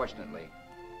 unfortunately,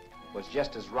 was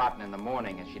just as rotten in the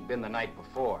morning as she'd been the night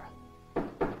before.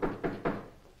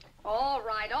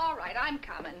 All right, I'm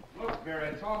coming. Look, Vera,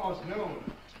 it's almost noon.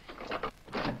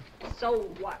 So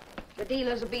what? The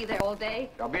dealers will be there all day?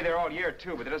 They'll be there all year,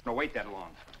 too, but it doesn't wait that long.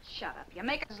 Shut up. You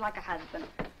make us like a husband.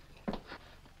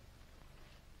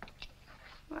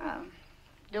 Well,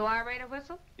 do I rate a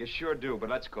whistle? You sure do, but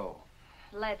let's go.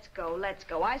 Let's go, let's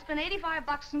go. I spent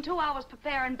 $85 and 2 hours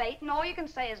preparing bait, and all you can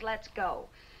say is let's go.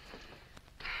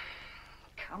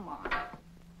 Come on.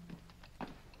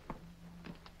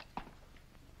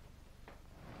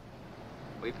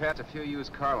 We passed a few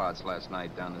used car lots last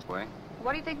night down this way.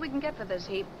 What do you think we can get for this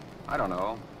heap? I don't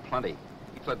know. Plenty.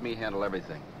 You let me handle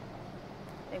everything.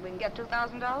 Think we can get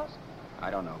 $2,000?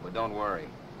 I don't know, but don't worry.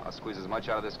 I'll squeeze as much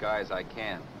out of this guy as I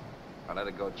can. If I let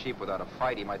it go cheap without a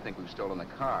fight, he might think we've stolen the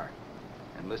car.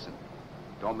 And listen,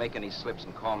 don't make any slips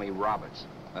and call me Roberts.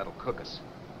 That'll cook us.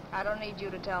 I don't need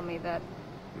you to tell me that.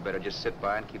 You better just sit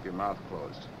by and keep your mouth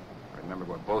closed. Remember,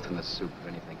 we're both in the soup if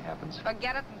anything happens.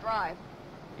 Forget it and drive.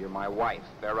 You're my wife,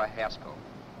 Vera Haskell.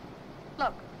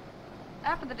 Look,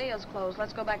 after the deal's closed,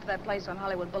 let's go back to that place on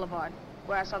Hollywood Boulevard,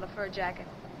 where I saw the fur jacket.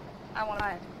 I want to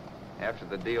buy it. After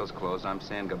the deal's closed, I'm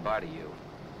saying goodbye to you.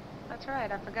 That's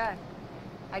right, I forgot.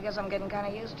 I guess I'm getting kind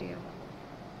of used to you.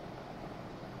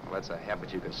 Well, that's a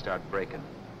habit you can start breaking.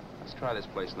 Let's try this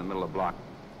place in the middle of the block.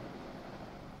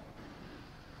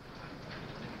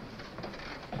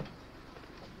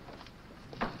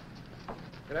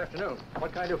 Good afternoon.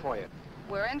 What can I do for you?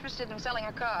 We're interested in selling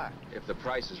a car. If the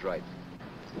price is right.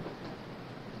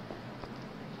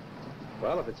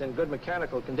 Well, if it's in good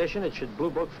mechanical condition, it should blue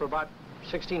book for about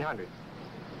 $1,600.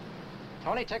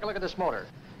 Tony, take a look at this motor.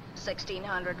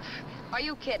 1,600. Are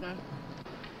you kidding?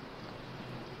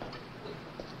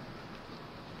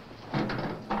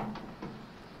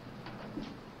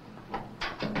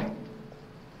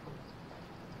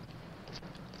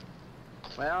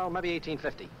 Well, maybe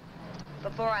 1850.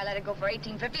 Before I let it go for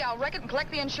 1850, I'll wreck it and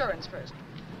collect the insurance first.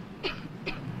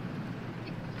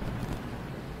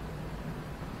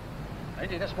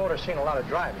 Lady, this motor's seen a lot of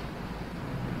driving.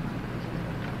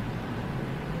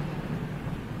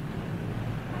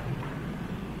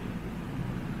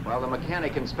 While the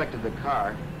mechanic inspected the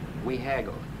car, we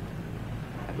haggled.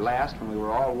 At last, when we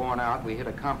were all worn out, we hit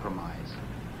a compromise.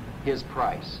 His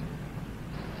price.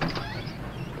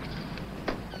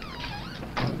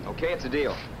 Okay, it's a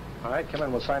deal. All right, come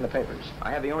in, we'll sign the papers. I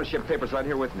have the ownership papers right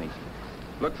here with me.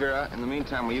 Look, Vera, in the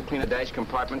meantime, will you clean the dash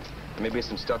compartment? There may be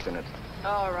some stuff in it.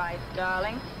 All right,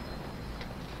 darling.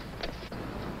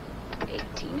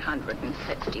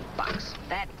 $1,850.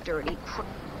 That dirty crook.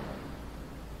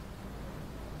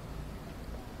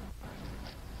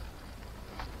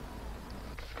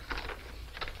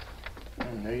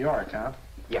 In New York, huh?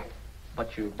 Yeah.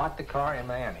 But you bought the car in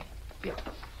Miami? Yeah.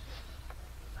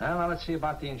 Well, now let's see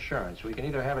about the insurance. We can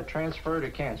either have it transferred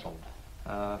or canceled.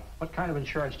 What kind of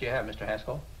insurance do you have, Mr.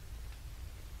 Haskell?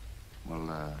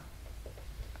 Well,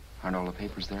 aren't all the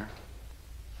papers there?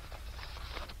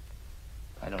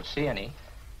 I don't see any.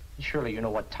 Surely you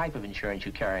know what type of insurance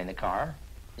you carry in the car.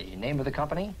 The name of the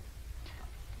company?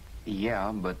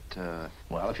 Yeah, but,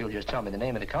 Well, if you'll just tell me the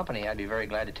name of the company, I'd be very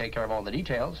glad to take care of all the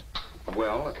details.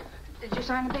 well, Did you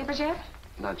sign the papers yet?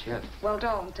 not yet. Well,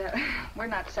 don't. We're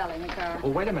not selling the car.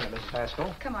 Well, wait a minute, Mrs.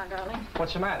 Haskell. Come on, darling.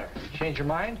 What's the matter? Change your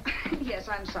mind? Yes,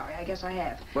 I'm sorry. I guess I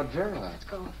have. But Vera... Let's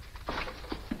go.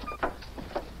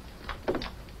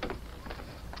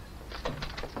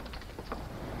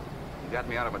 You got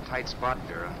me out of a tight spot,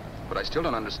 Vera. But I still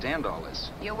don't understand all this.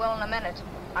 You will in a minute.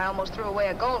 I almost threw away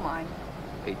a gold mine.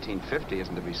 1850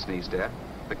 isn't to be sneezed at.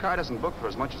 The car doesn't book for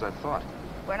as much as I thought.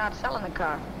 We're not selling the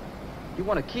car. You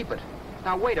want to keep it.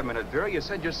 Now, wait a minute, Vera. You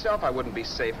said yourself I wouldn't be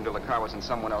safe until the car was in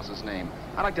someone else's name.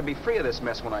 I'd like to be free of this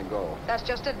mess when I go. That's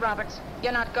just it, Roberts.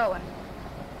 You're not going.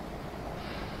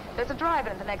 There's a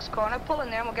drive-in at the next corner. Pull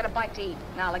in there and we'll get a bite to eat.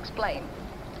 And I'll explain.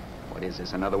 What is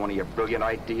this, another one of your brilliant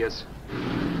ideas?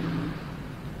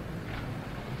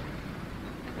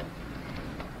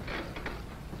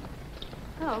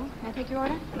 Oh, may I take your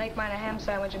order? Make mine a ham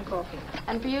sandwich and coffee.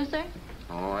 And for you, sir?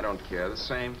 Oh, I don't care. The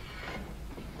same.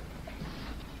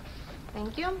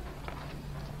 Thank you.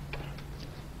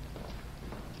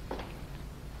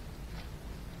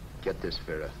 Get this,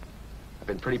 Vera. I've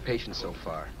been pretty patient so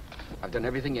far. I've done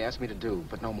everything you asked me to do,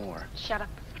 but no more. Shut up.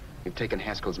 You've taken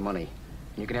Haskell's money.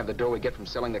 And you can have the dough we get from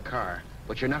selling the car.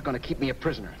 But you're not going to keep me a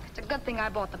prisoner. It's a good thing I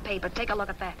bought the paper. Take a look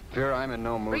at that. Vera, I'm in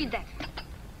no mood. Read that.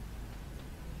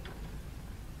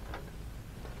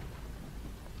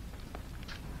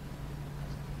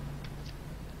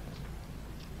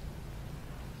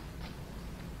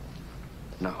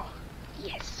 No.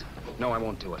 Yes. No, I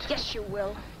won't do it. Yes, you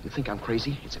will. You think I'm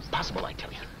crazy? It's impossible, I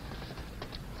tell you.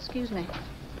 Excuse me.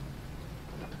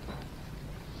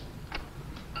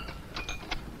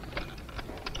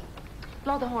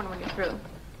 Blow the horn when you're through.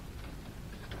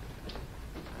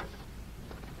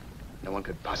 No one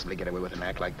could possibly get away with an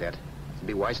act like that. It'd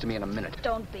be wise to me in a minute.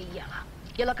 Don't be yellow.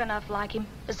 You look enough like him.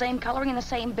 The same coloring and the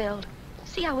same build.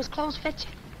 See how his clothes fit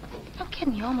you? No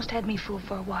kidding, you almost had me fooled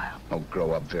for a while. Oh,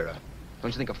 grow up, Vera.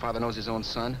 Don't you think a father knows his own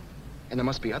son? And there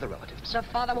must be other relatives. The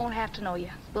father won't have to know you.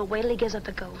 We'll wait till he gives up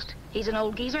the ghost. He's an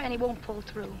old geezer and he won't pull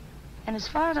through. And as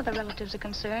far as other relatives are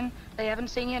concerned, they haven't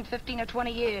seen you in 15 or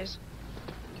 20 years.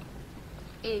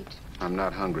 Eat. I'm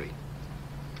not hungry.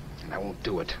 And I won't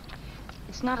do it.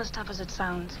 It's not as tough as it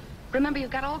sounds. Remember,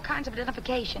 you've got all kinds of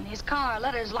identification. His car,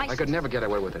 letters, license. I could never get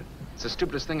away with it. It's the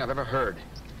stupidest thing I've ever heard.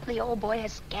 The old boy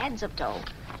has scads of dough.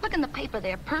 Look in the paper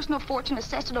there. Personal fortune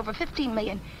assessed at over 15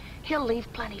 million. He'll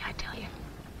leave plenty, I tell you.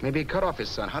 Maybe he cut off his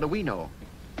son. How do we know?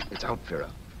 It's out, Vera.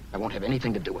 I won't have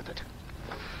anything to do with it.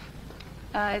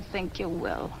 I think you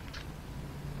will.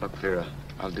 Look, Vera,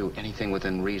 I'll do anything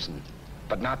within reason.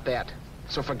 But not that.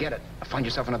 So forget it. I'll find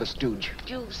yourself another stooge.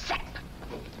 You sap.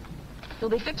 You'll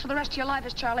be fixed for the rest of your life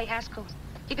as Charlie Haskell.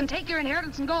 You can take your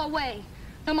inheritance and go away.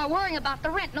 No more worrying about the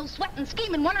rent, no sweating,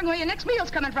 scheming, wondering where your next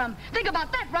meal's coming from. Think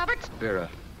about that, Roberts. Vera,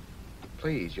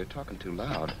 please, you're talking too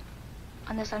loud.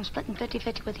 On this, I'm splitting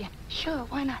 50-50 with you. Sure,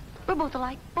 why not? We're both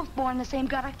alike, both born in the same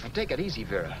gutter. Now, take it easy,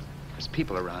 Vera. There's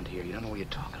people around here. You don't know what you're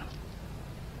talking about.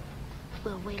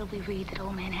 We'll wait till we read that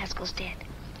old man Haskell's dead.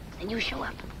 Then you show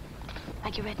up.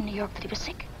 Like you read in New York that he was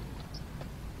sick.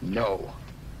 No.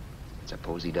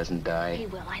 Suppose he doesn't die. He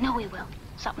will. I know he will.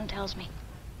 Something tells me.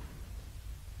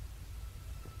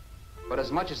 But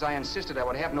as much as I insisted I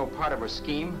would have no part of her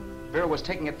scheme, Vera was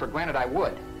taking it for granted I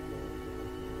would.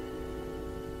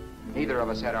 Neither of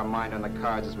us had our mind on the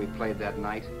cards as we played that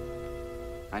night.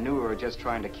 I knew we were just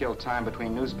trying to kill time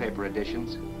between newspaper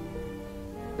editions.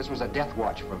 This was a death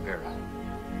watch for Vera.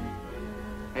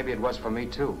 Maybe it was for me,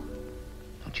 too.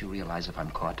 Don't you realize if I'm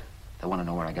caught, they'll want to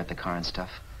know where I got the car and stuff,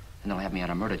 and they'll have me on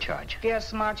a murder charge. If you're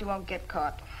smart, you won't get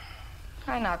caught.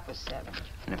 I knock for 7.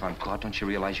 And if I'm caught, don't you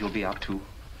realize you'll be out, too?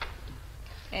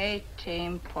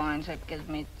 18 points, that gives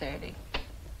me 30.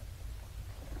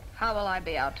 How will I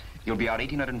be out? You'll be out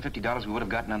 $1,850 we would have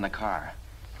gotten on the car.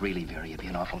 Really, Vera, you'd be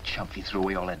an awful chump if you threw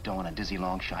away all that dough on a dizzy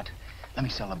long shot. Let me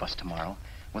sell the bus tomorrow.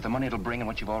 With the money it'll bring and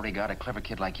what you've already got, a clever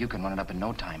kid like you can run it up in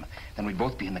no time. Then we'd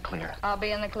both be in the clear. I'll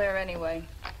be in the clear anyway.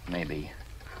 Maybe.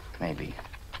 Maybe.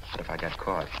 But if I got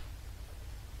caught,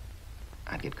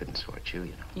 I'd get good and sore at you,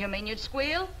 you know. You mean you'd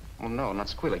squeal? Oh, no, not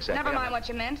squeal exactly. Never mind what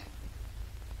you meant.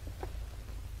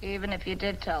 Even if you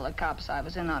did tell the cops I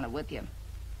was in on it with you,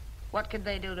 what could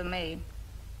they do to me?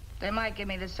 They might give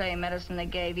me the same medicine they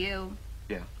gave you.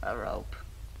 Yeah. A rope.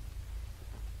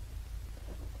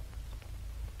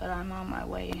 But I'm on my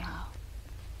way now.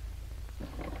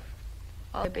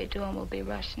 All you'll be doing will be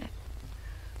rushing it.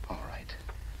 All right.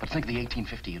 But think of the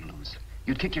 $1,850 you'd lose.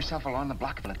 You'd kick yourself along the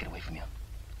block if it let get away from you.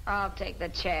 I'll take the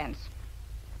chance.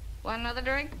 Want another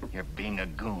drink? You're being a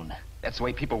goon. That's the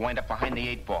way people wind up behind the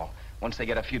 8 ball. Once they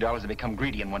get a few dollars, they become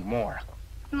greedy and want more.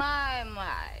 My.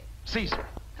 Caesar.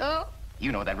 Who?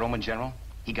 You know that Roman general?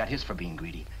 He got his for being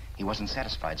greedy. He wasn't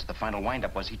satisfied, so the final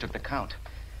wind-up was he took the count.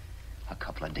 A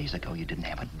couple of days ago, you didn't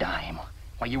have a dime.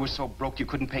 Why, you were so broke you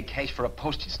couldn't pay cash for a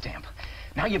postage stamp.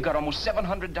 Now you've got almost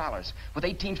 $700 with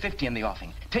 $1,850 in the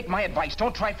offing. Take my advice.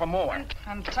 Don't try for more.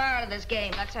 I'm tired of this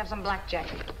game. Let's have some blackjack.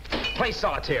 Play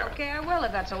solitaire. Okay, I will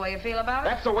if that's the way you feel about it.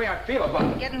 That's the way I feel about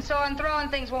it. Getting sore and throwing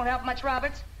things won't help much,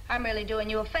 Roberts. I'm really doing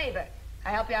you a favor.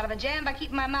 I help you out of a jam by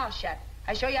keeping my mouth shut.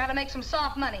 I show you how to make some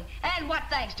soft money. And what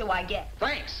thanks do I get?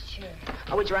 Thanks. Sure.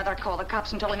 Or would you rather call the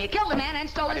cops and told him you killed the man and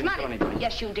stole his money? I didn't kill anybody.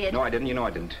 Yes, you did. No, I didn't. You know I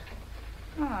didn't.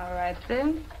 All right,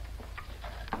 then.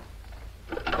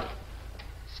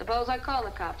 Suppose I call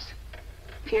the cops.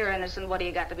 If you're innocent, what do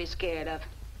you got to be scared of?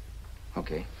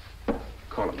 Okay.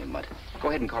 Call them, you mutt. Go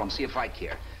ahead and call them, see if I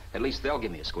care. At least they'll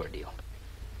give me a square deal.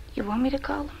 You want me to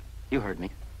call them? You heard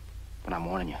me. But I'm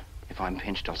warning you. If I'm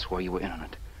pinched, I'll swear you were in on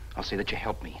it. I'll say that you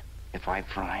helped me. If I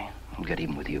fry, I'll get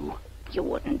even with you. You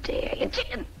wouldn't dare. You're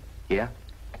chicken. Yeah?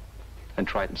 Then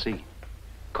try it and see.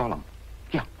 Call them.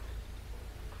 Yeah.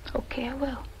 Okay, I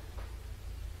will.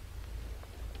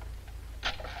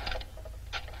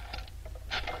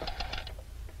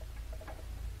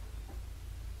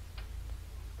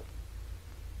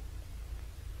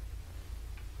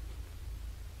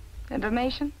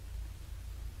 Information?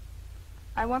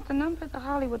 I want the number of the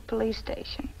Hollywood police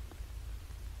station.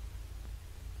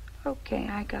 Okay,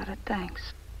 I got it.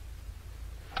 Thanks.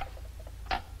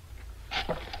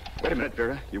 Wait a minute,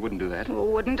 Vera. You wouldn't do that.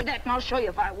 Wouldn't do that, and I'll show you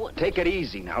if I would. Take it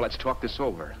easy now. Let's talk this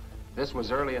over. This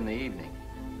was early in the evening,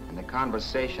 and the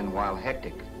conversation, while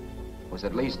hectic, was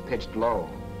at least pitched low.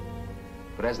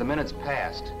 But as the minutes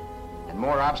passed, and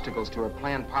more obstacles to her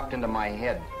plan popped into my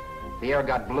head, the air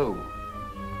got blue.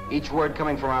 Each word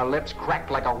coming from our lips cracked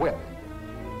like a whip.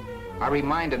 I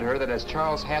reminded her that as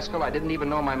Charles Haskell, I didn't even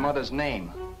know my mother's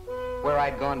name, where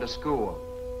I'd gone to school,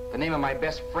 the name of my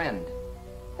best friend,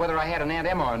 whether I had an Aunt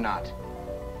Emma or not,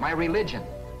 my religion,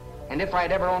 and if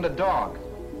I'd ever owned a dog.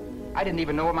 I didn't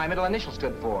even know what my middle initial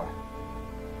stood for.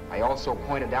 I also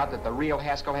pointed out that the real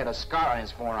Haskell had a scar on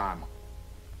his forearm.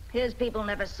 His people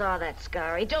never saw that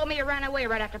scar. He told me he ran away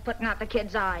right after putting out the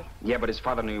kid's eye. Yeah, but his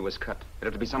father knew he was cut. It'd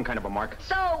have to be some kind of a mark.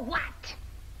 So what?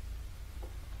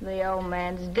 The old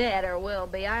man's dead, or will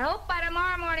be. I hope by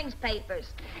tomorrow morning's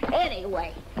papers.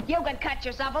 Anyway, you could cut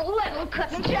yourself a little,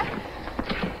 couldn't you?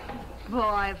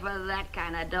 Boy, for that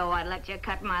kind of dough, I'd let you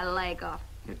cut my leg off.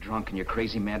 You're drunk and you're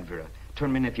crazy mad, Vera.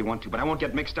 Turn me in if you want to, but I won't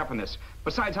get mixed up in this.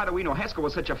 Besides, how do we know? Haskell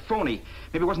was such a phony.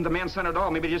 Maybe he wasn't the man's son at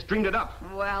all. Maybe he just dreamed it up.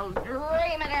 Well,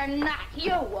 dreaming or not,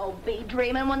 you won't be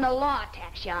dreaming when the law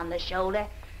taps you on the shoulder.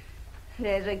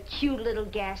 There's a cute little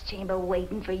gas chamber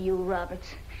waiting for you, Roberts.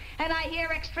 And I hear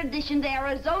extradition to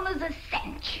Arizona's a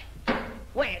cinch.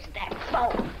 Where's that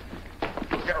phone?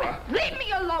 Vera! Leave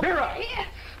me alone! Vera! Here.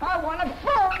 I want a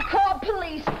phone. Call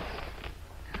police.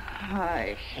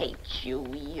 I hate you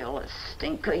yellow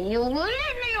stinker. You leave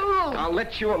me alone. I'll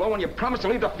let you alone when you promise to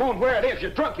leave the phone where it is.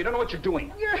 You're drunk. You don't know what you're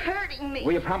doing. You're hurting me.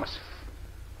 Will you promise?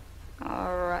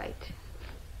 All right.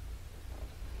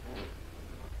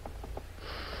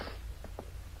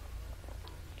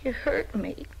 You hurt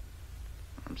me.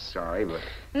 I'm sorry, but...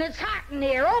 And it's hot in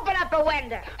here. Open up a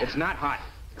window. It's not hot.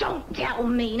 Don't tell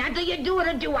me. Now, do you do it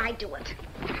or do I do it?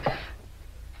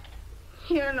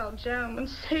 You're no gentleman,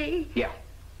 see? Yeah.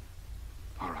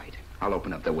 All right. I'll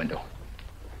open up the window.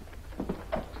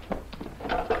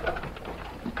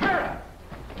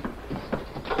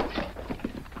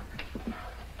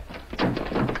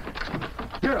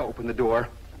 open the door.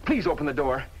 Please open the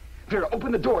door. Vera,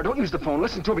 open the door. Don't use the phone.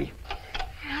 Listen to me.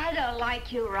 I don't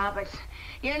like you, Roberts.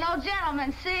 You're no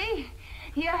gentleman, see?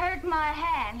 You hurt my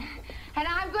hand, and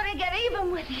I'm going to get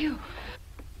even with you.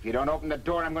 If you don't open the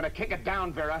door, I'm going to kick it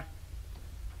down, Vera.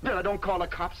 Vera, don't call the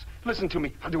cops. Listen to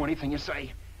me. I'll do anything you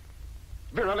say.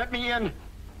 Vera, let me in.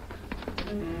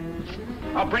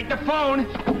 I'll break the phone.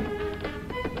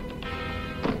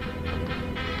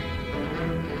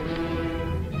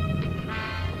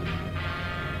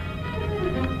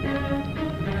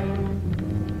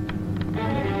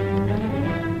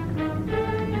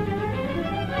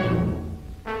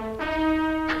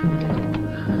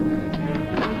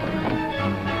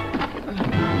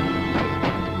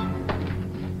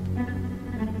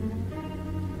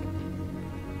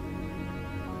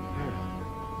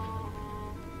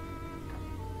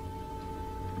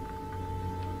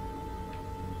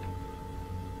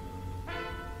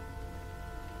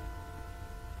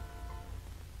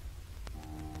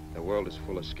 The world is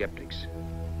full of skeptics.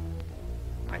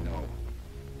 I know.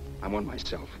 I'm one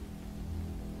myself.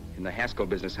 In the Haskell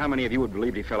business, how many of you would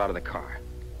believe he fell out of the car?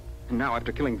 And now,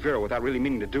 after killing Vera without really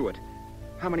meaning to do it,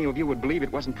 how many of you would believe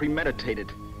it wasn't premeditated?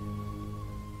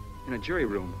 In a jury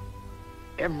room,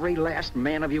 every last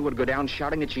man of you would go down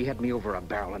shouting that she had me over a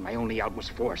barrel and my only out was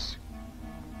force.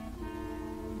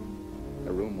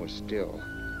 The room was still.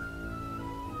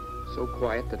 So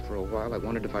quiet that for a while I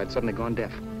wondered if I had suddenly gone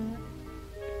deaf.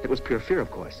 It was pure fear,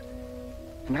 of course.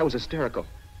 And I was hysterical,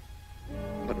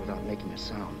 but without making a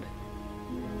sound.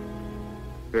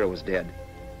 Vera was dead,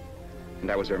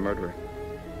 and I was her murderer.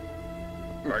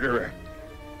 Murderer?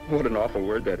 What an awful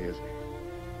word that is.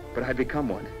 But I'd become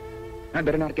one. I'd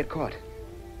better not get caught.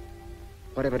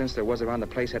 What evidence there was around the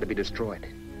place had to be destroyed.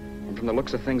 And from the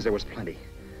looks of things, there was plenty.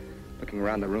 Looking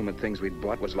around the room at things we'd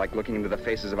bought was like looking into the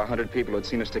faces of 100 people who'd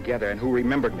seen us together and who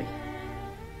remembered me.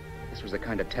 This was the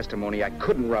kind of testimony I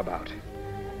couldn't rub out.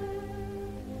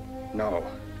 No.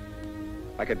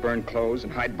 I could burn clothes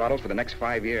and hide bottles for the next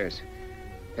 5 years.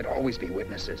 There'd always be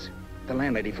witnesses. The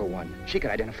landlady, for one. She could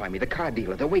identify me. The car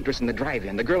dealer, the waitress in the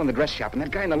drive-in, the girl in the dress shop, and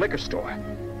that guy in the liquor store.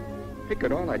 They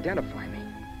could all identify me.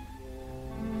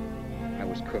 I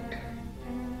was cooked.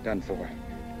 Done for.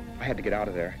 I had to get out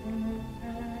of there.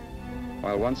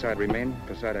 While once I'd remained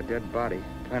beside a dead body,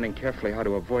 planning carefully how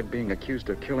to avoid being accused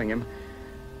of killing him,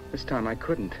 this time I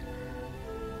couldn't.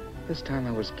 This time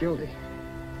I was guilty.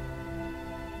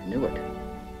 Knew it.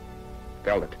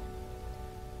 Felt it.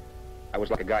 I was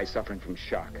like a guy suffering from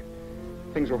shock.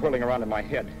 Things were whirling around in my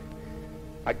head.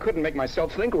 I couldn't make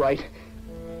myself think right.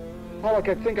 All I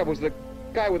could think of was the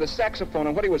guy with the saxophone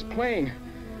and what he was playing.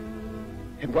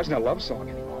 It wasn't a love song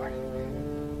anymore.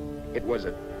 It was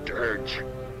a dirge.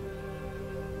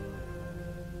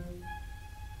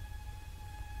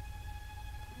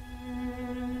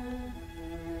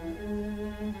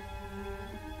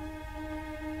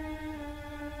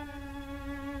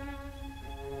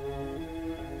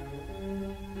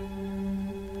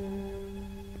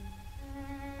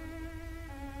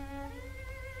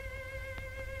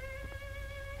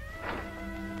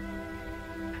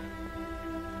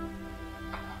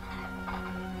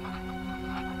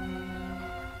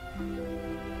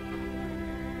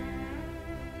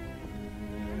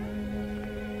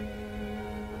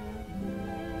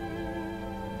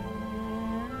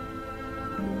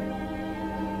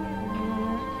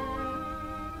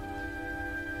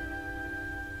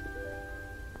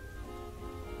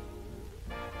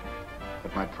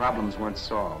 My problems weren't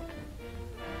solved.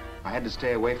 I had to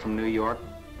stay away from New York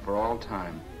for all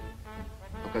time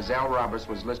because Al Roberts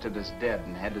was listed as dead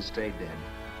and had to stay dead.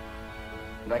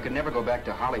 And I could never go back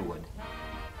to Hollywood.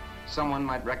 Someone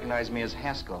might recognize me as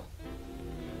Haskell.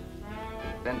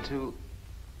 Then, too,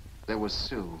 there was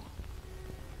Sue.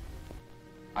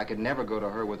 I could never go to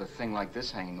her with a thing like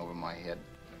this hanging over my head.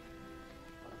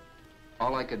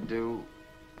 All I could do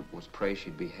was pray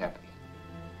she'd be happy.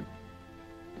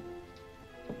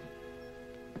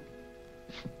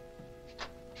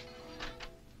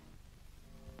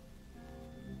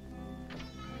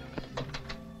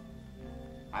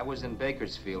 I was in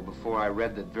Bakersfield before I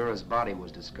read that Vera's body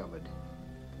was discovered,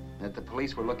 and that the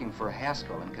police were looking for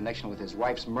Haskell in connection with his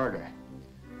wife's murder.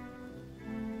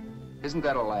 Isn't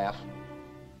that a laugh?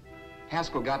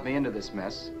 Haskell got me into this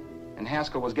mess, and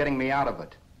Haskell was getting me out of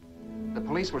it. The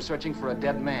police were searching for a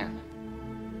dead man.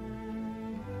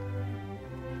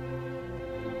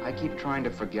 I keep trying to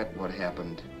forget what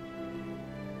happened,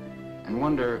 and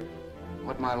wonder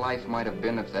what my life might have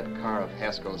been if that car of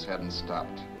Haskell's hadn't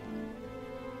stopped.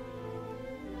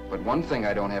 But one thing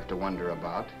I don't have to wonder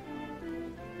about.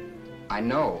 I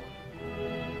know.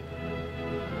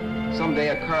 Someday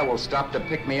a car will stop to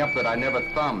pick me up that I never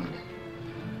thumbed.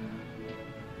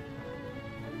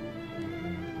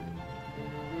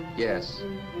 Yes.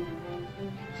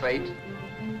 Fate,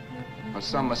 or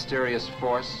some mysterious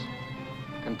force,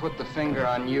 can put the finger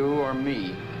on you or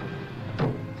me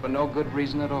for no good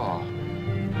reason at all.